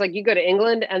interesting because, like, you go to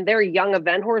England and their young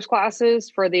event horse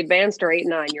classes for the advanced are 8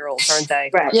 and 9-year-olds, aren't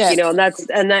they? Right. Yeah.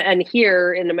 And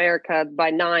here in America by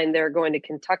 9 they're going to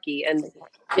Kentucky. And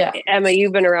Emma,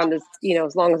 you've been around as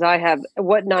long as I have.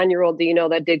 What 9-year-old do you know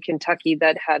that did Kentucky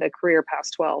that had a career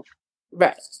past 12?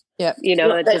 Right. Yeah.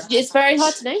 It's very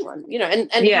hard to name one,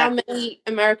 and how many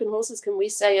American horses can we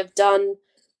say have done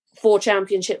 4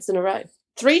 championships in a row?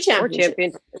 3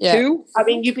 championships. 2? I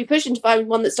mean, you'd be pushing to find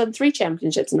one that's done 3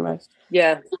 championships in a row.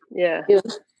 Yeah. I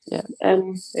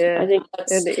think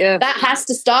that has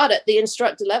to start at the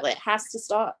instructor level. It has to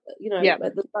start, at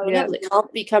the level. It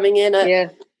can't be coming in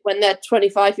at when they're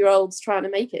 25-year-olds trying to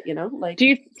make it,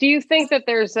 Do you think that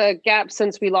there's a gap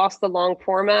since we lost the long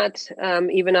format,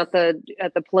 even at the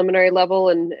preliminary level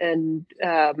and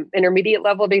intermediate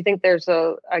level? Do you think there's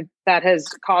that has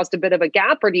caused a bit of a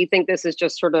gap, or do you think this is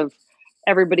just sort of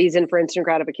everybody's in for instant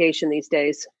gratification these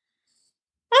days?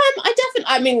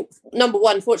 Number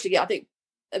one, fortunately, I think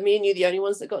me and you the only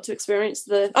ones that got to experience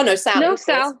the? Oh no, Sal. No,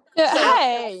 Sal.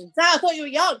 Hey. Sal, I thought you were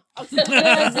young.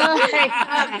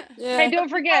 Hey, don't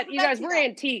forget, you guys, we're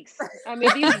antiques. I mean,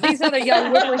 these other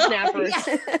young whippersnappers,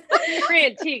 we're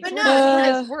antiques.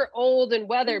 We're old and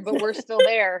weathered, but we're still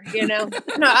there, you know?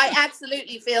 No, I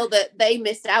absolutely feel that they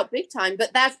missed out big time,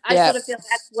 but I sort of feel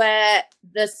that's where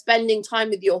the spending time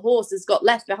with your horse has got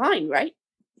left behind, right?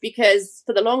 Because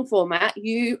for the long format,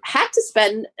 you had to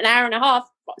spend an hour and a half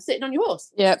sitting on your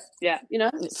horse. Yep. Yeah. You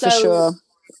know, for sure.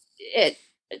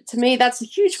 To me, that's a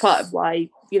huge part of why,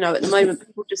 you know, at the moment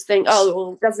people just think, oh,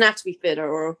 well, it doesn't have to be fitter,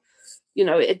 or, you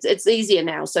know, it's easier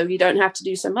now, so you don't have to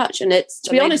do so much. And it's,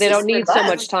 to be honest, they don't need so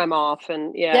much time off.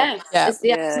 And it's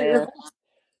the absolute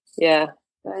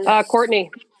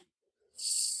Courtney.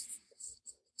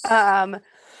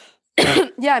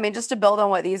 Yeah, I mean, just to build on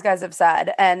what these guys have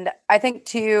said, and I think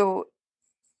too,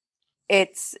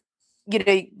 it's, you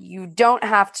know, you don't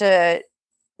have to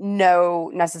know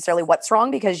necessarily what's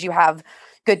wrong, because you have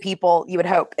good people, you would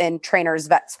hope, and trainers,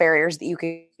 vets, farriers that you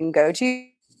can go to,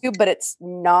 but it's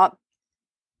not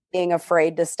being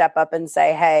afraid to step up and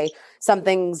say, hey,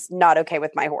 something's not okay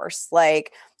with my horse.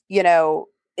 Like, you know,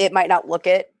 it might not look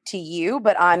it to you,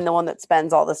 but I'm the one that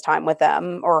spends all this time with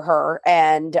them or her,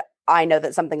 and I know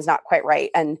that something's not quite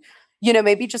right. And, you know,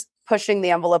 maybe just pushing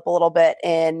the envelope a little bit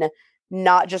in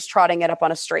not just trotting it up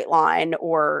on a straight line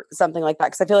or something like that.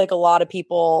 Because I feel like a lot of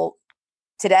people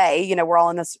today, you know, we're all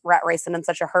in this rat race and in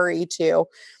such a hurry to,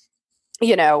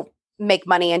 you know, make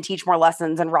money and teach more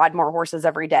lessons and ride more horses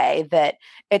every day, that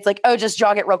it's like, oh, just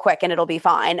jog it real quick and it'll be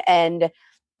fine. And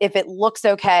if it looks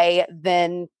okay,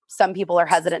 then some people are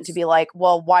hesitant to be like,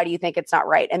 well, why do you think it's not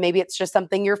right? And maybe it's just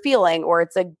something you're feeling, or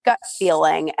it's a gut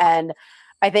feeling. And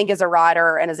I think as a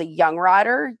rider and as a young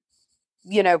rider,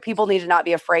 you know, people need to not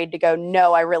be afraid to go,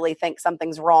 no, I really think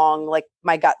something's wrong. Like,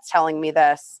 my gut's telling me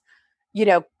this. You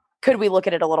know, could we look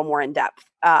at it a little more in depth?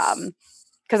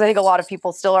 Because I think a lot of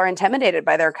people still are intimidated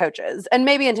by their coaches, and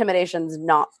maybe intimidation's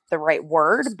not the right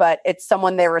word, but it's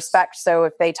someone they respect. So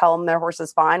if they tell them their horse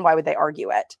is fine, why would they argue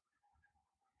it?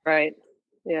 Right.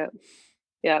 Yeah.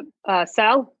 Yeah.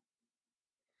 Sal?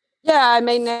 Yeah, I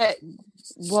mean,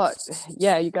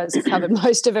 you guys have covered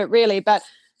most of it really, but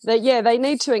they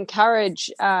need to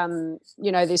encourage,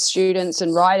 you know, their students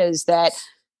and riders that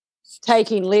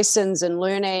taking lessons and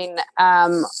learning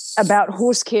about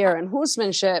horse care and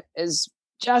horsemanship is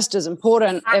just as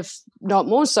important, if not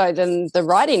more so, than the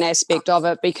riding aspect of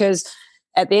it. Because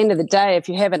at the end of the day, if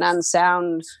you have an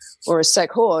unsound or a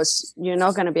sick horse, you're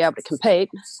not going to be able to compete.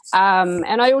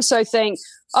 And I also think,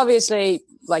 obviously,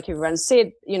 like everyone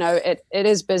said, you know, it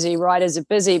is busy, riders are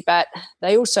busy, but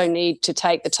they also need to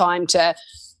take the time to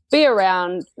be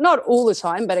around, not all the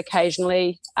time, but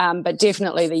occasionally, but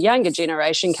definitely the younger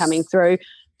generation coming through,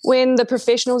 when the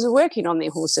professionals are working on their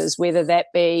horses, whether that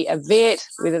be a vet,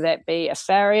 whether that be a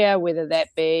farrier, whether that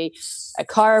be a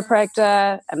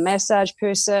chiropractor, a massage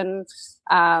person,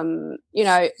 you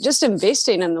know, just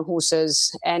investing in the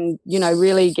horses and, you know,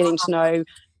 really getting to know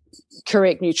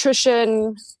correct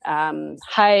nutrition,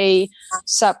 hay,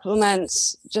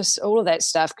 supplements, just all of that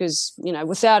stuff. Because, you know,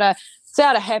 without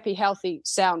a happy, healthy,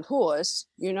 sound horse,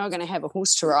 you're not going to have a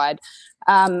horse to ride.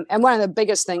 And one of the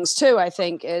biggest things too, I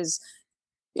think, is,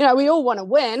 you know, we all want to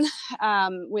win,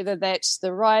 whether that's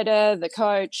the rider, the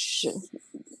coach,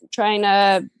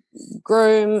 trainer,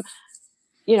 groom,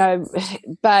 you know,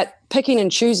 but picking and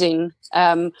choosing,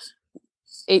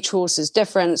 each horse is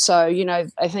different. So, you know,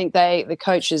 I think the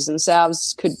coaches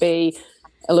themselves could be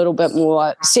a little bit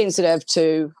more sensitive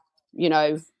to, you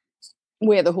know,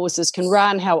 where the horses can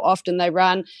run, how often they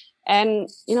run. And,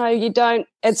 you know,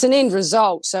 it's an end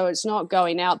result. So it's not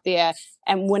going out there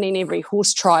and winning every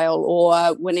horse trial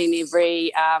or winning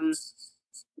every,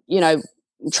 you know,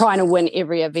 trying to win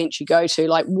every event you go to.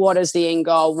 Like, what is the end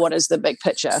goal? What is the big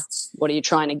picture? What are you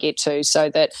trying to get to,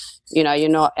 so that, you know, you're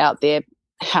not out there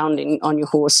hounding on your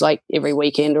horse like every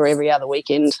weekend or every other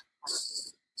weekend.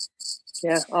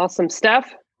 Yeah. Awesome.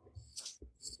 Steph?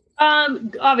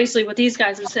 Obviously what these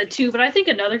guys have said too, but I think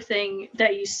another thing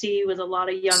that you see with a lot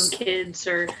of young kids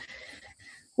or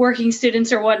working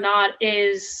students or whatnot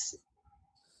is,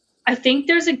 I think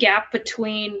there's a gap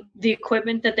between the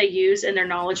equipment that they use and their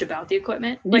knowledge about the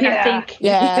equipment. Like, I think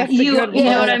you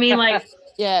know what I mean? Like,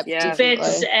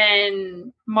 fits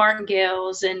and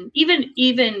martingales and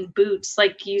even boots.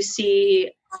 Like, you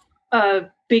see a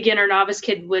beginner novice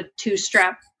kid with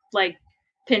 2-strap, like,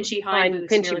 pinchy hind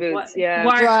boots. Pinchy boots,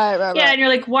 like, right. And you're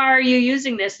like, why are you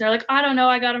using this? And they're like, I don't know,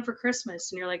 I got them for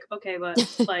Christmas. And you're like, okay, but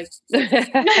like,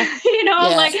 you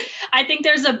know, like, I think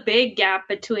there's a big gap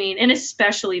between, and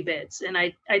especially bids. And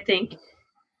I think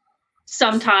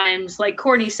sometimes, like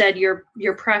Courtney said, you're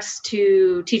pressed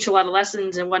to teach a lot of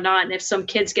lessons and whatnot. And if some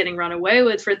kid's getting run away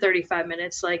with for 35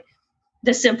 minutes, like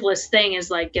the simplest thing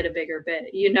is like get a bigger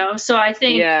bit, you know? So I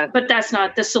think, but that's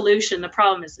not the solution. The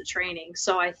problem is the training.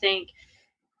 So I think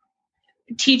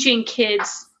teaching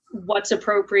kids what's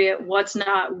appropriate, what's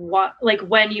not, what, like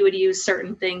when you would use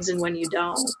certain things and when you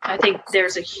don't. I think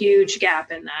there's a huge gap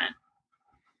in that.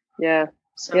 Yeah.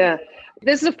 So. Yeah.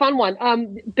 This is a fun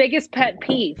one. Biggest pet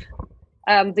peeve.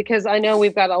 Because I know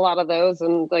we've got a lot of those,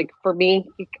 and like for me,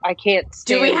 I can't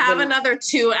stand. Do we have another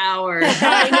 2 hours?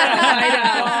 I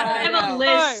know. I have a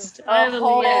list. I have a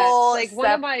list. Like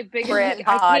one of my biggest.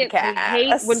 I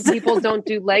hate when people don't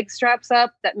do leg straps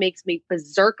up. That makes me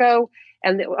berserko.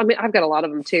 And I mean, I've got a lot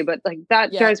of them too, but like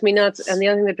that drives me nuts. And the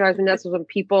other thing that drives me nuts is when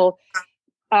people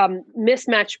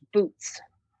mismatch boots.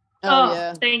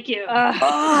 Thank you.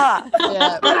 God,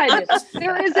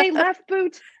 there is a left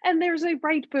boot and there's a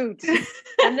right boot.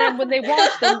 And then when they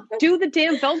wash them, do the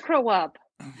damn Velcro up.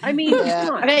 I mean,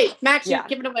 come on. Hey, Max, you're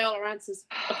giving away all our answers.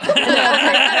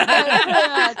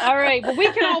 All right, but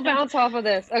we can all bounce off of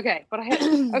this. Okay, but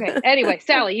anyway,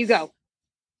 Sally, you go.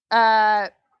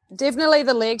 Definitely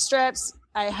the leg straps.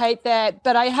 I hate that,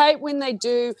 but I hate when they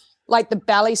do like the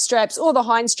belly straps or the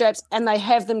hind straps and they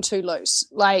have them too loose.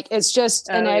 Like it's just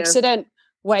an accident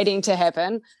waiting to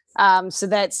happen. So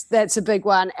that's a big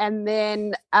one. And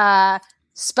then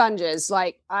sponges.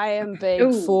 Like I am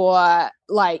big for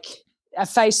like a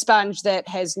face sponge that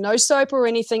has no soap or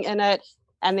anything in it,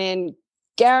 and then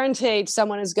guaranteed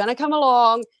someone is going to come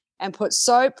along and put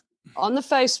soap on the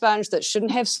face sponge that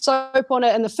shouldn't have soap on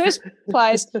it in the first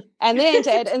place, and then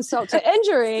to add insult to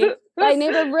injury, they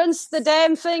never rinse the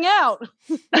damn thing out.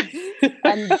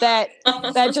 And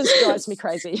that just drives me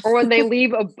crazy. Or when they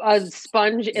leave a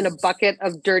sponge in a bucket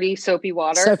of dirty soapy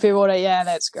water. Soapy water, yeah,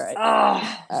 that's great.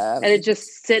 And it's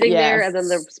just sitting there, and then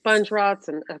the sponge rots.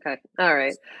 And okay, all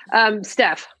right,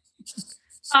 Steph.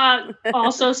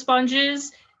 Also,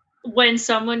 sponges. When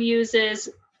someone uses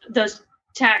the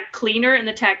tack cleaner and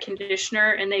the tack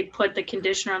conditioner, and they put the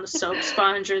conditioner on the soap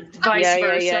sponge, or vice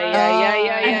versa.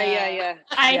 Yeah.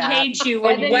 I hate you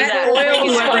when you do wet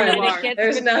that. oil.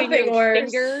 There's nothing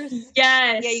worse. Fingers.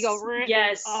 Yes. Yeah, you go.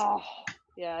 Yes. Oh,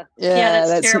 yeah. Yeah,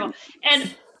 that's terrible.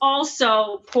 And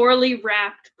also, poorly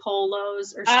wrapped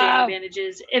polos or stand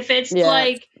bandages. If it's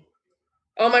like,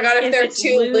 oh my god, if they're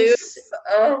too loose.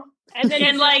 Oh. And then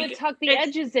you gotta tuck the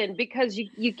edges in, because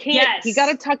you can't. Yes. You got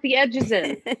to tuck the edges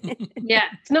in. Yeah,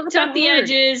 it's not tuck the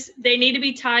edges. They need to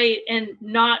be tight and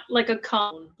not like a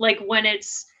cone. Like when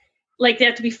it's like they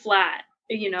have to be flat.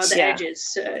 You know, the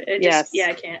edges. I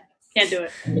can't do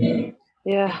it.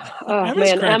 Yeah. Oh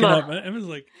man, Emma. Emma's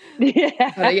like,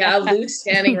 a loose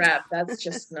standing wrap. That's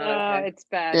just not. Okay. It's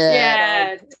bad.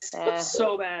 Yeah, it's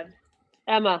so bad.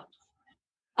 Emma.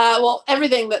 Well,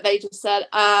 everything that they just said.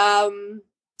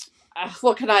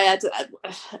 What can I add to that?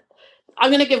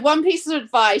 I'm going to give one piece of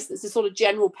advice that's a sort of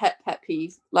general pet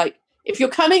peeve. Like, if you're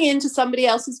coming into somebody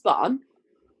else's barn,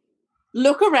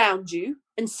 look around you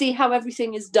and see how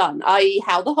everything is done, i.e.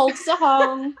 how the halters are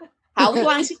hung, how the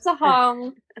blankets are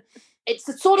hung. It's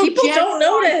a sort of people don't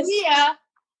notice idea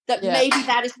that maybe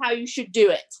that is how you should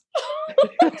do it.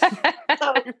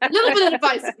 So, a little bit of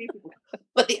advice to people.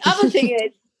 But the other thing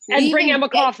is... And bring Emma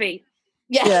coffee.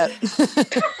 Yeah.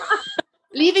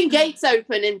 Leaving gates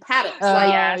open in paddocks,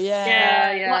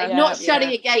 not shutting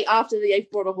a gate after they've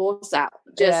brought a horse out.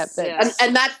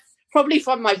 And that's probably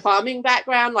from my farming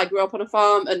background. I grew up on a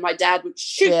farm, and my dad would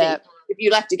shoot me if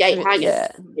you left a gate hanging.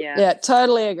 Yeah,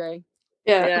 totally agree.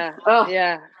 Yeah,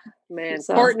 man.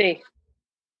 So. Courtney.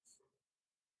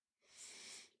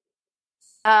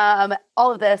 All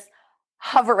of this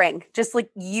hovering, just like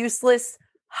useless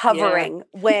hovering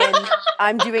when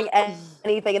I'm doing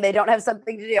anything and they don't have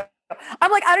something to do.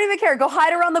 I'm like, I don't even care. Go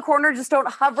hide around the corner. Just don't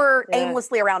hover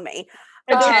aimlessly around me.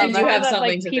 Pretend you have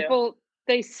something to do.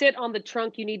 They sit on the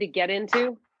trunk you need to get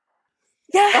into.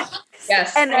 Yeah.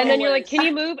 Yes. And then you're like, can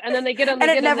you move? And then they get on the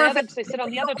other. They sit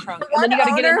on the other trunk, and then you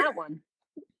got to get in that one.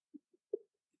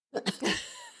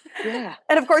 Yeah.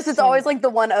 And of course, it's always like the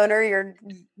one owner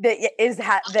that is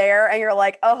there, and you're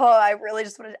like, oh, I really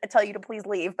just want to tell you to please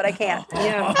leave, but I can't.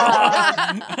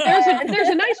 Yeah. There's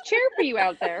a nice chair for you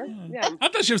out there. Yeah. I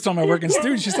thought she was talking about working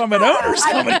students. She's talking about owners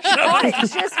coming.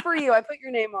 It's just for you. I put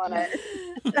your name on it.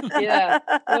 Yeah.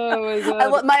 Oh my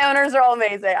god. My owners are all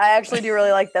amazing. I actually do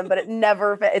really like them, but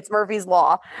it's Murphy's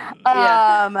Law.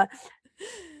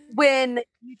 When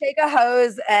you take a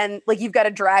hose and like you've got to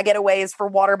drag it a ways for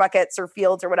water buckets or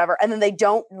fields or whatever, and then they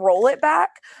don't roll it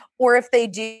back, or if they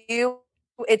do,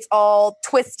 it's all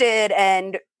twisted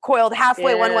and coiled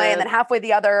halfway one way and then halfway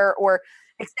the other, or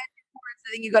extended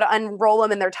So then you go to unroll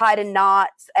them and they're tied in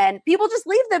knots, and people just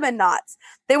leave them in knots.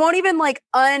 They won't even like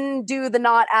undo the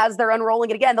knot as they're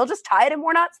unrolling it again. They'll just tie it in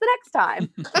more knots the next time.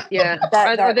 Yeah.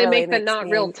 That or they really make the knot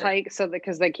real angry. tight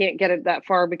because they can't get it that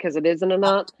far because it isn't a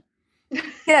knot.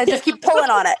 Yeah, just keep pulling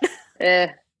on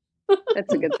it.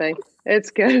 That's a good thing.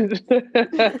 It's good.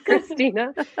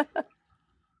 Christina.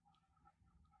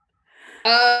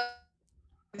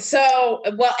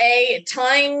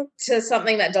 Tying to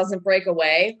something that doesn't break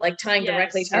away, like tying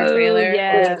directly to your Oh, trailer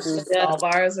yes. with ball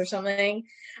bars or something.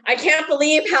 I can't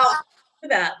believe how I do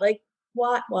that. Like,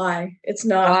 what? Why? It's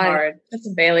not hard. It's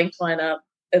a bailing twine up.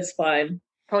 It's fine.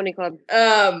 Pony Club.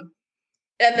 And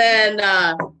then,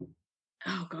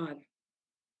 oh God.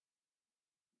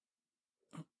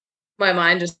 My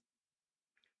mind just.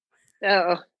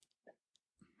 Oh.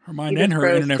 Her mind and her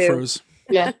internet froze.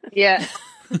 Yeah. Yeah.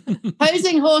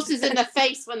 Posing horses in the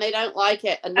face when they don't like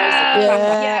it. And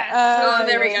Oh,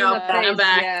 there we go. I'm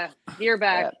back. Yeah, you're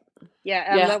back.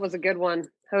 Yeah, that was a good one.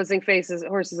 Hosing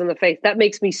horses in the face. That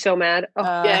makes me so mad. Oh,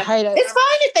 I hate it. It's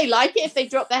fine if they like it, if they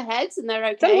drop their heads and they're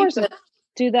okay. Some horses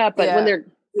do that, but when they're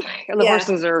and the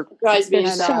horses are drives me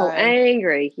so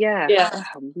angry. Yeah.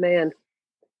 Oh man.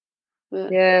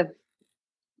 Yeah.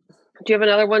 Do you have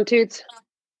another one, Toots?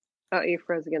 Oh, you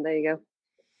froze again. There you go.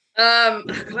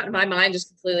 God, my mind just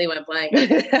completely went blank. I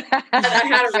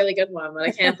had a really good one, but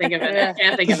I can't think of it. I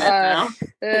can't think of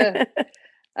it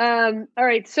now. All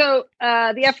right. So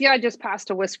the FEI just passed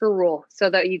a whisker rule so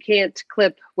that you can't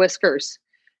clip whiskers.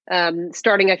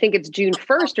 Starting, I think it's June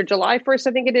 1st or July 1st.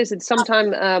 I think it is. It's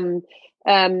sometime.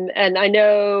 And I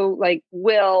know like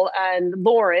Will and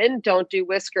Lauren don't do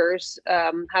whiskers.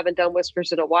 Haven't done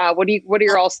whiskers in a while. What are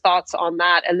your all's thoughts on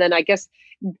that? And then I guess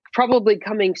probably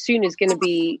coming soon is going to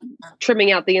be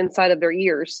trimming out the inside of their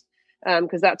ears.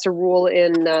 Because that's a rule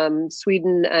in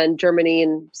Sweden and Germany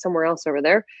and somewhere else over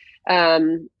there.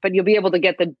 But you'll be able to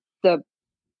get the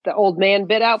old man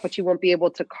bit out, but you won't be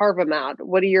able to carve them out.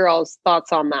 What are your all's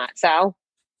thoughts on that, Sal?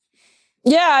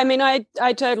 Yeah, I mean, I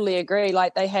totally agree.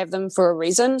 Like they have them for a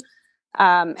reason.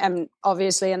 And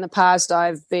obviously in the past,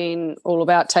 I've been all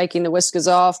about taking the whiskers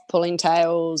off, pulling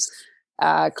tails,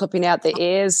 clipping out the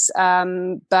ears.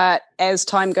 But as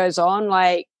time goes on,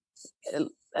 like,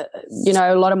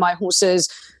 a lot of my horses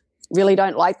really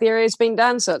don't like their ears being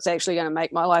done. So it's actually going to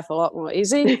make my life a lot more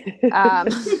easy.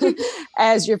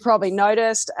 As you've probably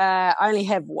noticed, I only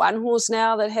have one horse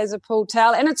now that has a pulled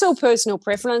tail, and it's all personal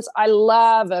preference. I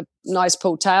love a nice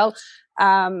pulled tail.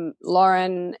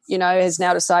 Lauren, has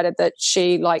now decided that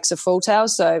she likes a full tail,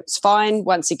 so it's fine.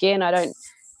 Once again, I don't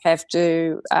have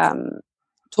to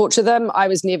torture them. I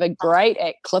was never great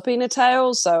at clipping a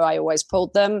tail, so I always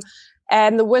pulled them.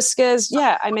 And the whiskers,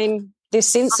 there's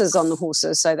sensors on the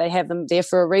horses, so they have them there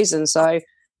for a reason. So,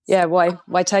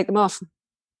 why take them off?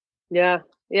 Yeah.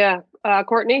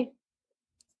 Courtney?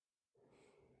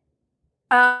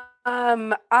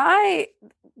 When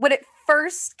it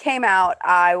first came out,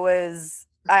 I'm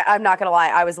not going to lie,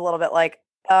 I was a little bit like,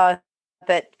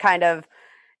 that kind of,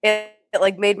 it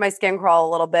like made my skin crawl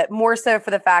a little bit, more so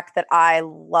for the fact that I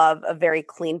love a very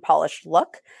clean, polished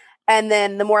look. And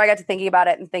then the more I got to thinking about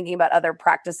it and thinking about other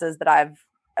practices that I've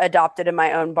adopted in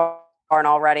my own barn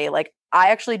already, like I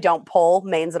actually don't pull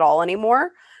manes at all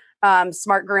anymore.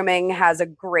 Smart Grooming has a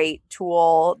great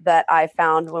tool that I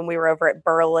found when we were over at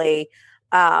Burley.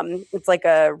 It's like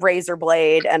a razor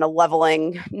blade and a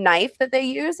leveling knife that they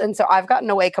use. And so I've gotten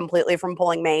away completely from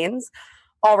pulling manes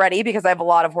already because I have a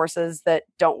lot of horses that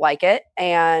don't like it.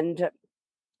 And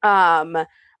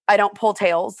I don't pull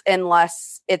tails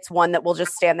unless it's one that will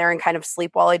just stand there and kind of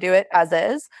sleep while I do it as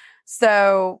is.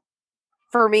 So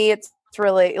for me, it's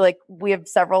really like we have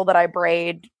several that I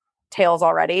braid tails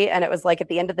already. And it was like at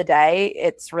the end of the day,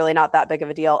 it's really not that big of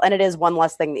a deal. And it is one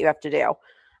less thing that you have to do.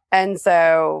 And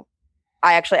so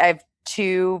I have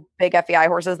 2 big FEI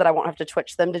horses that I won't have to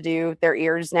twitch them to do their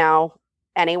ears now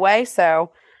anyway.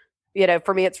 So,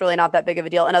 for me, it's really not that big of a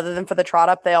deal. And other than for the trot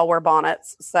up, they all wear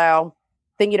bonnets. So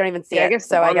I think you don't even see it. I guess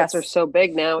the bonnets are so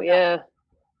big now. Yeah.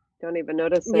 Don't even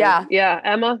notice it. Yeah. Yeah.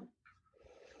 Emma?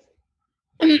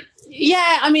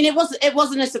 Yeah, I mean, it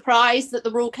wasn't a surprise that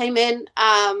the rule came in.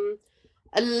 A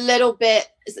little bit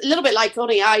like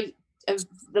Connie.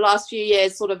 The last few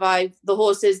years, the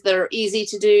horses that are easy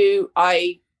to do,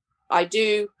 I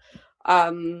do.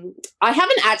 I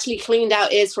haven't actually cleaned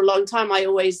out ears for a long time. I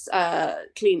always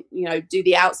do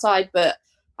the outside, but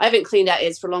I haven't cleaned out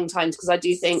ears for a long time because I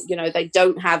do think, they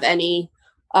don't have any,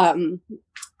 they're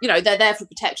there for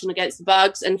protection against the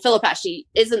bugs. And Philip actually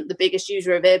isn't the biggest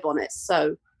user of ear bonnets.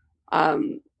 So,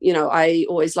 I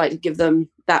always like to give them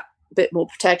that bit more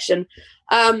protection.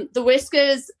 The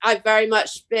whiskers, I've very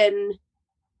much been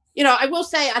I will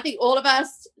say, I think all of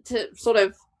us, to sort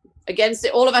of against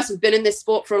it, all of us have been in this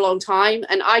sport for a long time.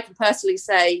 And I can personally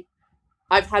say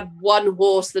I've had one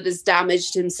horse that has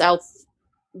damaged himself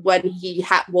when he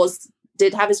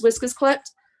did have his whiskers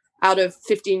clipped out of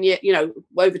 15 years,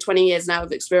 over 20 years now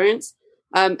of experience.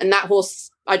 And that horse,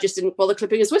 I just didn't bother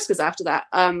clipping his whiskers after that.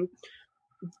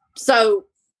 So,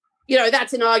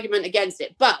 that's an argument against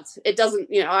it, but it doesn't,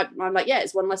 I'm like, yeah,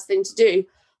 it's one less thing to do.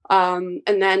 And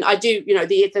then I do,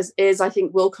 I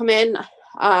think will come in.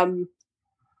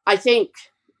 I think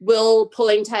will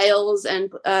pulling tails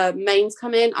and mains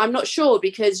come in. I'm not sure,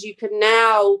 because you can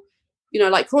now,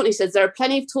 like Courtney says, there are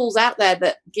plenty of tools out there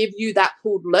that give you that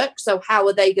pulled look. So how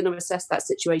are they going to assess that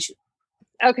situation?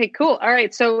 Okay, cool. All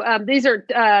right. So these are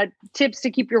tips to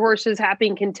keep your horses happy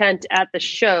and content at the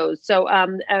shows. So,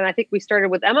 and I think we started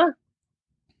with Emma.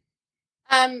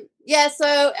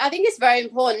 So I think it's very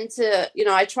important to,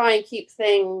 I try and keep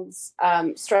things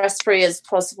stress-free as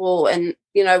possible, and,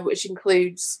 which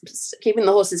includes keeping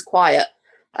the horses quiet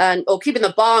or keeping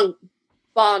the barn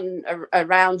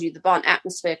around you, the barn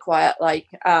atmosphere quiet. Like,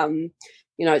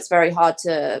 it's very hard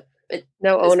to...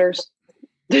 owners.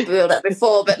 Build up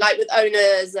before, but like with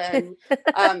owners and,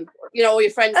 all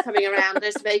your friends coming around,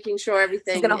 just making sure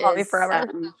everything is going to haunt me forever.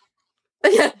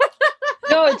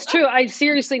 No, it's true. I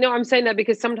seriously, no, I'm saying that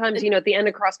because sometimes, at the end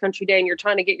of cross country day and you're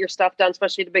trying to get your stuff done,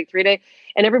 especially the big 3 day,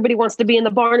 and everybody wants to be in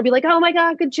the barn and be like, oh my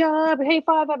God, good job. Hey,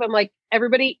 5 up. I'm like,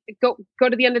 everybody go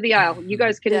to the end of the aisle. You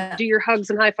guys can do your hugs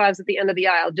and high fives at the end of the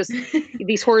aisle. Just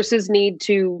these horses need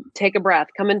to take a breath,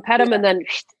 come and pet them and then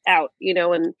out,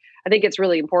 and I think it's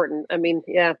really important. I mean,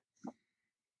 yeah.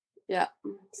 Yeah.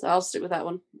 So I'll stick with that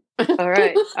one. All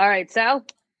right. Sal?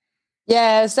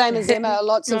 Yeah, same as Emma.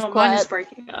 Lots of mine is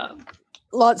breaking up.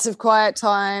 Lots of quiet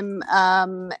time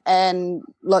and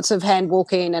lots of hand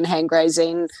walking and hand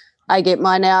grazing. I get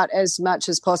mine out as much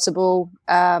as possible.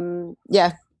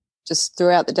 Just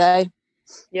throughout the day.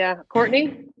 Yeah.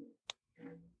 Courtney?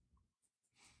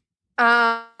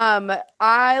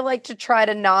 I like to try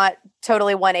to not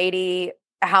totally 180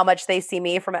 how much they see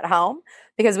me from at home,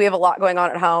 because we have a lot going on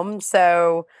at home.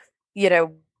 So,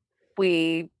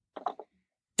 we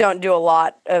don't do a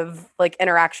lot of like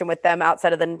interaction with them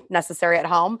outside of the necessary at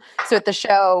home. So at the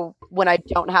show, when I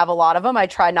don't have a lot of them, I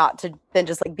try not to then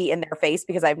just like be in their face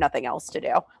because I have nothing else to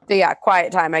do. So yeah,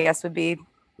 quiet time, I guess, would be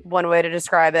one way to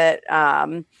describe it.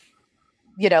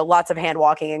 Lots of hand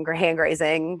walking and hand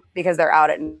grazing because they're out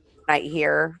at night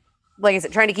here. Like I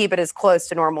said, trying to keep it as close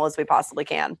to normal as we possibly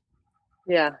can.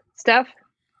 Yeah. Steph?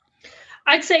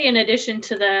 I'd say in addition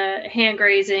to the hand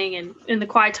grazing and in the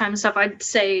quiet time and stuff, I'd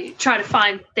say try to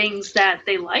find things that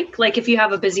they like. Like if you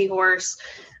have a busy horse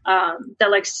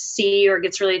that likes to see or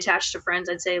gets really attached to friends,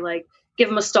 I'd say like give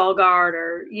them a stall guard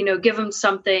or, give them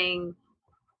something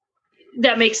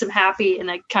that makes them happy and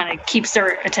that kind of keeps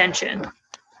their attention.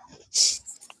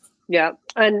 Yeah.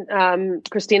 And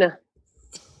Christina?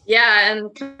 Yeah,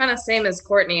 and kind of same as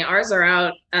Courtney. Ours are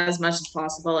out as much as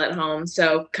possible at home.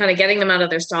 So kind of getting them out of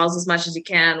their stalls as much as you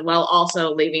can while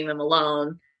also leaving them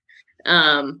alone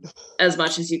as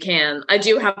much as you can. I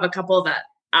do have a couple that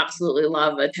absolutely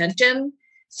love attention.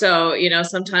 So,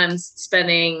 sometimes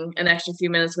spending an extra few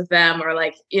minutes with them or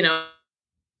like,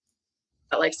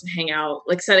 that likes to hang out,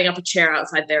 like setting up a chair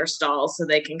outside their stall so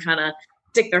they can kind of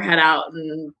stick their head out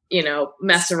and,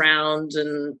 mess around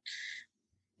and,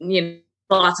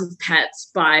 lots of pets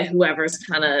by whoever's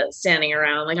kind of standing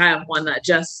around. Like I have one that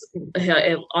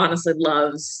it honestly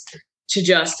loves to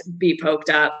just be poked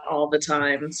at all the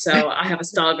time. So I have a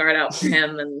stall guard out for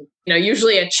him and,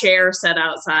 usually a chair set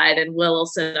outside and Will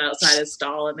sit outside his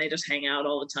stall and they just hang out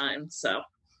all the time. So,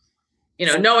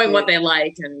 knowing what they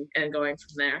like and going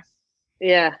from there.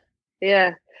 Yeah.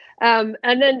 Yeah. And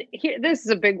then this is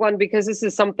a big one because this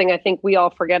is something I think we all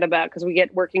forget about because we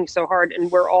get working so hard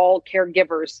and we're all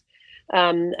caregivers.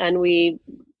 And we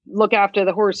look after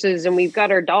the horses and we've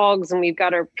got our dogs and we've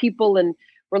got our people and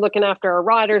we're looking after our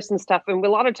riders and stuff. And a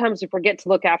lot of times we forget to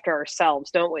look after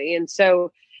ourselves, don't we? And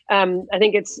so I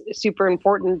think it's super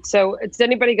important. So has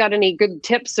anybody got any good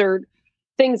tips or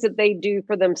things that they do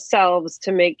for themselves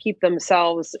to keep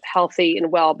themselves healthy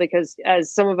and well? Because as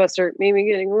some of us are maybe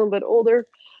getting a little bit older,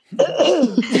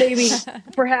 maybe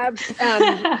perhaps,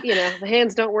 the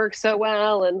hands don't work so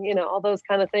well and, all those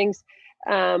kind of things.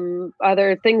 Are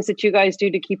there things that you guys do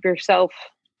to keep yourself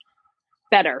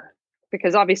better?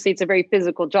 Because obviously it's a very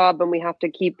physical job and we have to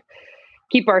keep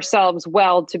ourselves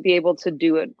well to be able to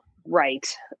do it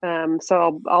right.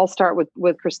 So I'll start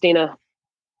with Christina.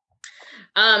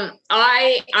 I'm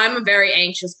a very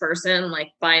anxious person,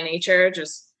 like by nature,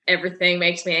 just everything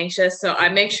makes me anxious. So I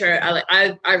make sure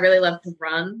I really love to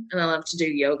run and I love to do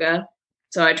yoga.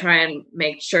 So I try and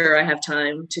make sure I have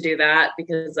time to do that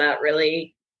because that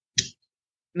really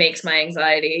makes my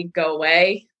anxiety go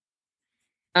away.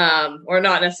 Or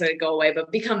not necessarily go away,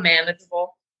 but become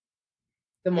manageable.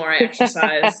 The more I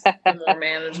exercise, the more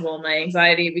manageable my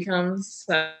anxiety becomes.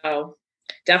 So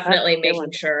definitely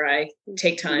making sure I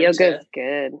take time. Yoga's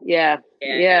good. Yeah.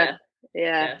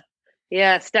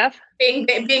 Steph? Being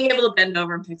able to bend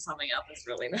over and pick something up is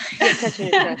really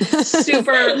nice.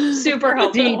 super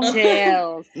helpful.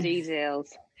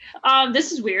 Details.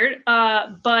 This is weird,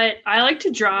 but I like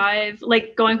to drive,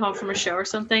 like going home from a show or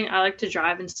something, I like to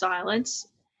drive in silence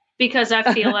because I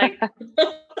feel like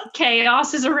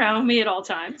chaos is around me at all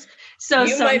times. So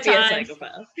you sometimes, might be a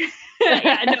psychopath.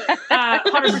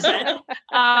 100%.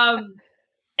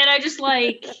 And I just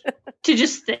like to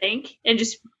just think and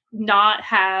just not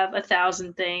have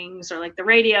 1,000 things or like the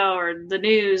radio or the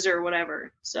news or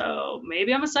whatever. So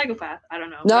maybe I'm a psychopath. I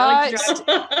don't know. No, I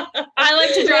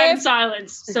like to drive in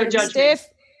silence. So judge me. Steph,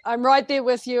 I'm right there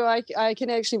with you. I can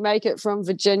actually make it from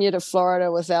Virginia to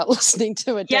Florida without listening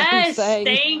to a damn thing.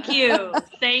 Thank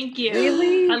you.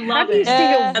 Really? I love How do you it.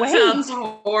 stay awake? That sounds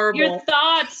horrible. Your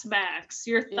thoughts, Max.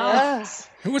 Your thoughts.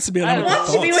 Who wants to be alone with Who their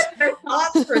wants to be thoughts? with their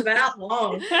thoughts for that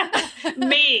long?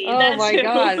 Me. Oh that's my who.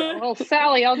 God. Well,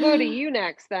 Sally, I'll go to you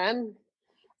next then.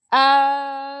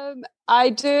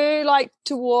 I do like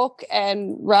to walk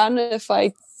and run if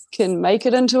I can make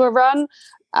it into a run.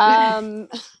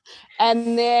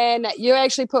 And then you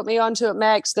actually put me onto it,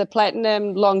 Max. The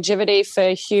Platinum Longevity for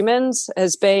Humans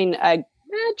has been a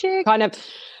Magic. kind of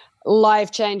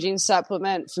life-changing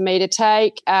supplement for me to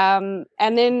take. And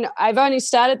then I've only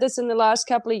started this in the last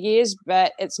couple of years,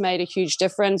 but it's made a huge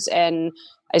difference. And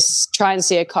I try and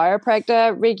see a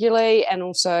chiropractor regularly and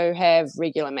also have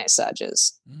regular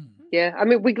massages. Yeah, I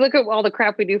mean, we look at all the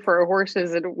crap we do for our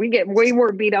horses, and we get way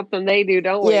more beat up than they do,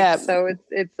 don't we? Yeah. So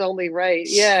it's only right.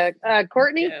 Yeah,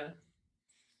 Courtney. Yeah.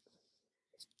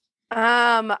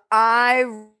 I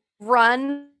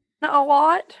run a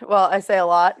lot. Well, I say a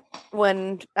lot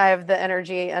when I have the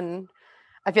energy and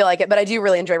I feel like it, but I do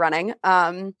really enjoy running.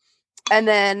 And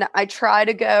then I try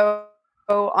to go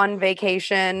on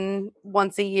vacation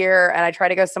once a year, and I try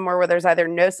to go somewhere where there's either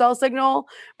no cell signal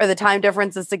or the time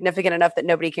difference is significant enough that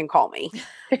nobody can call me.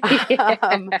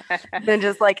 Then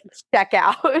just like check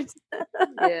out.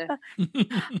 Yeah.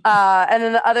 And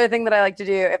then the other thing that I like to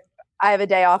do if I have a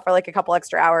day off for like a couple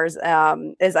extra hours,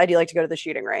 is I do like to go to the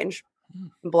shooting range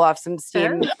and blow off some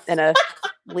steam in a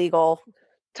legal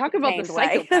Talk about the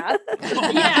way. psychopath.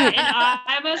 Yeah, and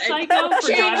I'm a psycho for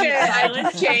driving in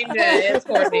silence. Change it. It's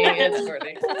Courtney.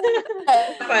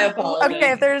 I apologize.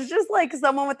 Okay, if there's just like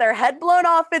someone with their head blown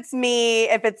off, it's me.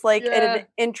 If it's like an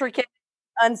intricate,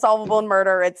 unsolvable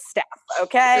murder, it's Steph.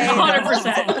 Okay,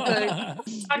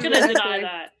 100%. Not gonna deny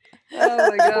that.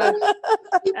 Oh my God.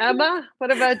 Emma, what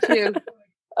about you?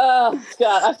 Oh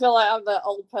God, I feel like I'm the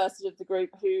old person of the group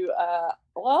who,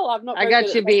 I'm not. I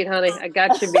got you beat, honey. I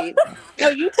got you beat. No,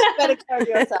 you take better care of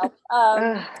yourself.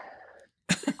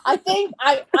 I think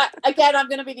again, I'm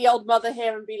going to be the old mother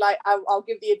here and be like, I'll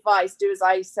give the advice: do as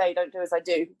I say, don't do as I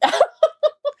do.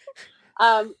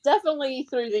 Definitely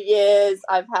through the years,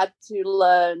 I've had to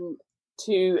learn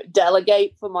to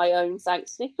delegate for my own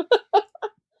sanctity.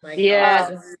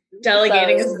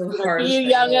 Delegating is the hardest. You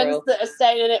youngins that are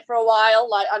staying in it for a while,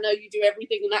 like I know you do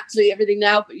everything and absolutely everything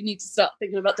now, but you need to start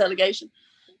thinking about delegation.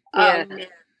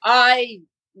 I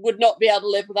would not be able to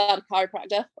live without a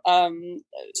chiropractor.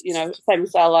 Same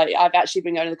as Sal, I've actually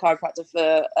been going to the chiropractor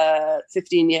for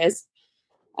 15 years,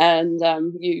 and a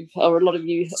lot of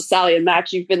you, Sally and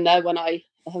Max, you've been there when I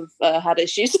have had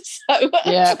issues. So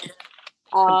Yeah.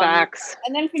 Facts.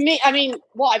 And then for me, I mean,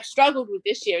 what I've struggled with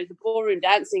this year is the ballroom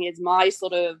dancing is my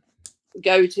sort of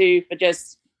go-to for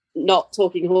just not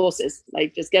talking horses,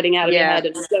 like just getting out of your head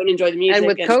and just go and enjoy the music. And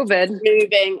with COVID,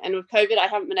 moving, and with COVID, I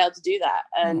haven't been able to do that.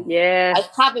 And I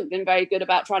haven't been very good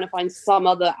about trying to find some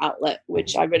other outlet,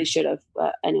 which I really should have.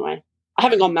 But anyway, I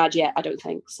haven't gone mad yet, I don't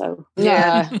think. So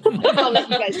Yeah. I'll let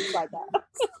you guys decide that.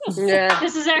 Yeah.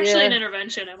 This is actually an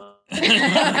intervention, Emma.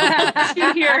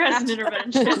 She here has an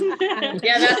intervention.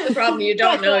 Yeah, that's the problem. You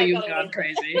don't know you've gone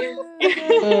crazy.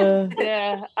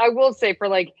 Yeah, I will say for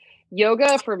like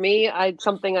yoga, for me,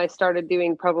 something I started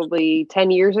doing probably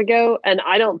 10 years ago, and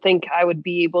I don't think I would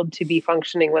be able to be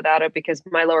functioning without it because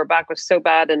my lower back was so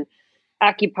bad, and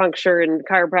acupuncture and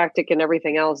chiropractic and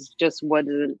everything else just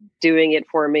wasn't doing it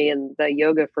for me. And the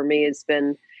yoga for me has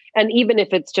been, and even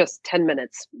if it's just 10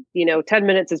 minutes, 10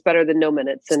 minutes is better than no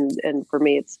minutes. And for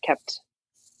me, it's kept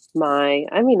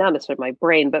not necessarily my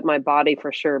brain, but my body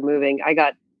for sure moving. I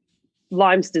got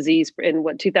Lyme's disease in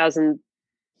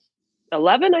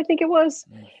 2011, I think it was.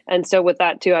 And so with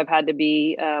that too, I've had to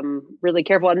be really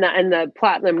careful. And the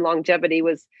Platinum Longevity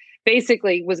was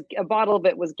a bottle of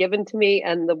it was given to me,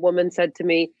 and the woman said to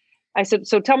me, I said,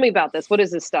 so tell me about this. What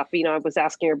is this stuff? I was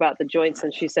asking her about the joints,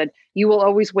 and she said, you will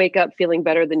always wake up feeling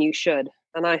better than you should.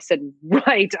 And I said,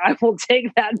 right, I will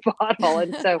take that bottle.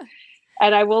 And so,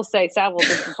 and I will say, Sal will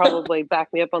probably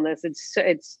back me up on this.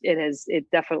 It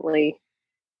definitely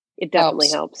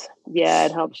helps. Yeah,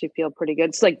 it helps you feel pretty good.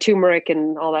 It's like turmeric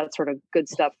and all that sort of good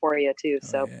stuff for you too.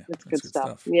 So it's good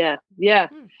stuff. Yeah. Yeah.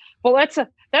 Well, that's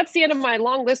the end of my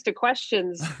long list of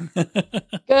questions. Good.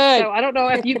 So I don't know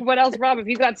what else, Rob, if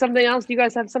you got something else, do you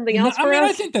guys have something else for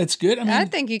us? I think that's good. I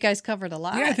think you guys covered a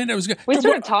lot. Yeah, I think that was good. We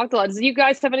sort of talked a lot. Do you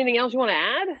guys have anything else you want to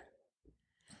add?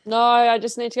 No, I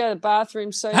just need to go to the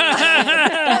bathroom. So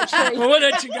we'll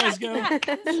let you guys go.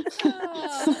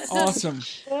 Awesome.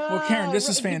 Well, Karen, this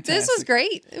is fantastic. This was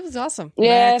great. It was awesome.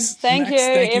 Yeah, thank you,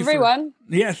 everyone.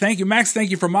 Thank you, Max. Thank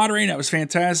you for moderating. That was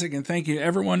fantastic, and thank you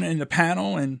everyone in the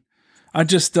panel. And I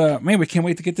just, we can't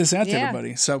wait to get this out to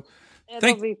everybody. So.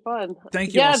 It'll be fun.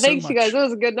 Thank you. Yeah, all so thanks, much. you guys. It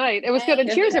was a good night. It was good.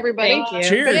 And cheers, everybody. Thank you.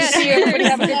 Cheers. Yeah, see you, everybody.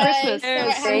 Have a good Christmas.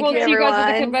 Thank We'll you, see you guys at the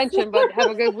everyone. convention, but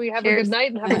have a good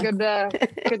night and have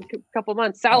a good couple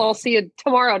months. Sal, I'll see you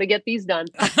tomorrow to get these done.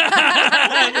 Right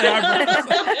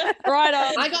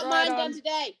on. I got mine done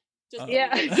today.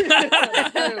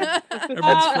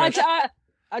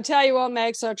 I tell you what,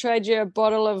 Max, I'll trade you a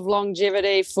bottle of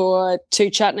Longevity for 2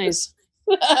 chutneys.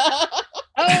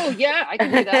 Oh yeah, I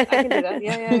can do that.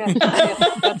 Yeah.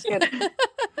 That's good.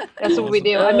 That's what we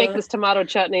do. I make this tomato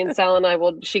chutney, and Sal and I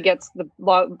she gets the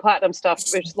Platinum stuff,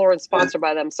 which is Lauren's sponsored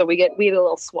by them. So we get a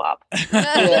little swap.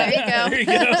 There you go.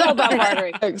 It's all about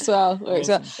bartering. Thanks, Sal.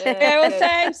 Yeah, well,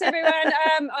 thanks, everyone.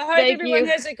 I hope everyone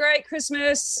has a great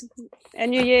Christmas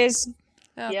and New Year's.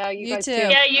 Yeah, you guys too.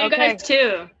 Yeah, you guys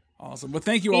too. Awesome. Well,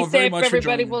 thank you Be all very safe, much everybody. for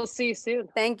joining. We'll see you soon.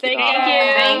 Thank you. Thank you.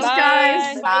 Thanks,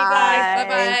 guys. Bye.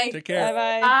 Bye-bye. Take care.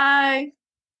 Bye-bye. Bye.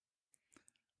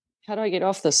 How do I get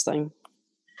off this thing?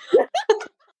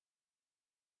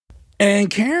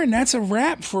 And Karen, that's a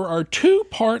wrap for our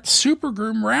 2-part Super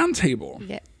Groom Roundtable.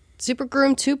 Yeah. Super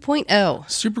Groom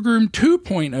 2.0. Super Groom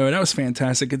 2.0. That was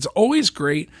fantastic. It's always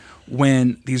great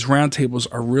when these roundtables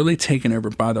are really taken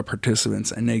over by the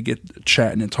participants and they get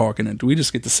chatting and talking, and we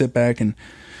just get to sit back and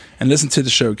listen to the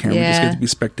show, Karen. We just get to be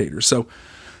spectators. So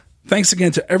thanks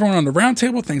again to everyone on the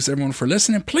roundtable. Thanks to everyone for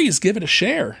listening. Please give it a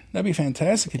share. That'd be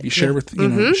fantastic if you share with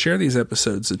share these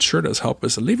episodes. It sure does help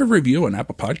us. Leave a review on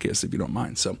Apple Podcasts if you don't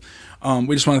mind. So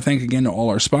we just want to thank again to all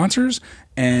our sponsors,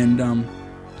 and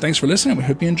thanks for listening. We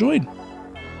hope you enjoyed.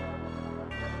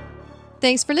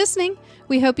 Thanks for listening.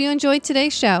 We hope you enjoyed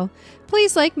today's show.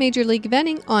 Please like Major League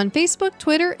Eventing on Facebook,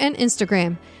 Twitter, and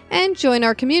Instagram, and join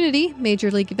our community, Major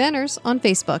League Eventers, on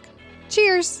Facebook.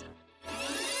 Cheers!